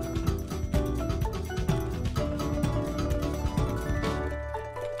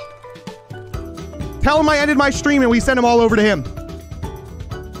 Tell him I ended my stream and we send him all over to him.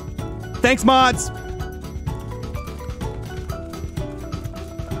 Thanks, mods.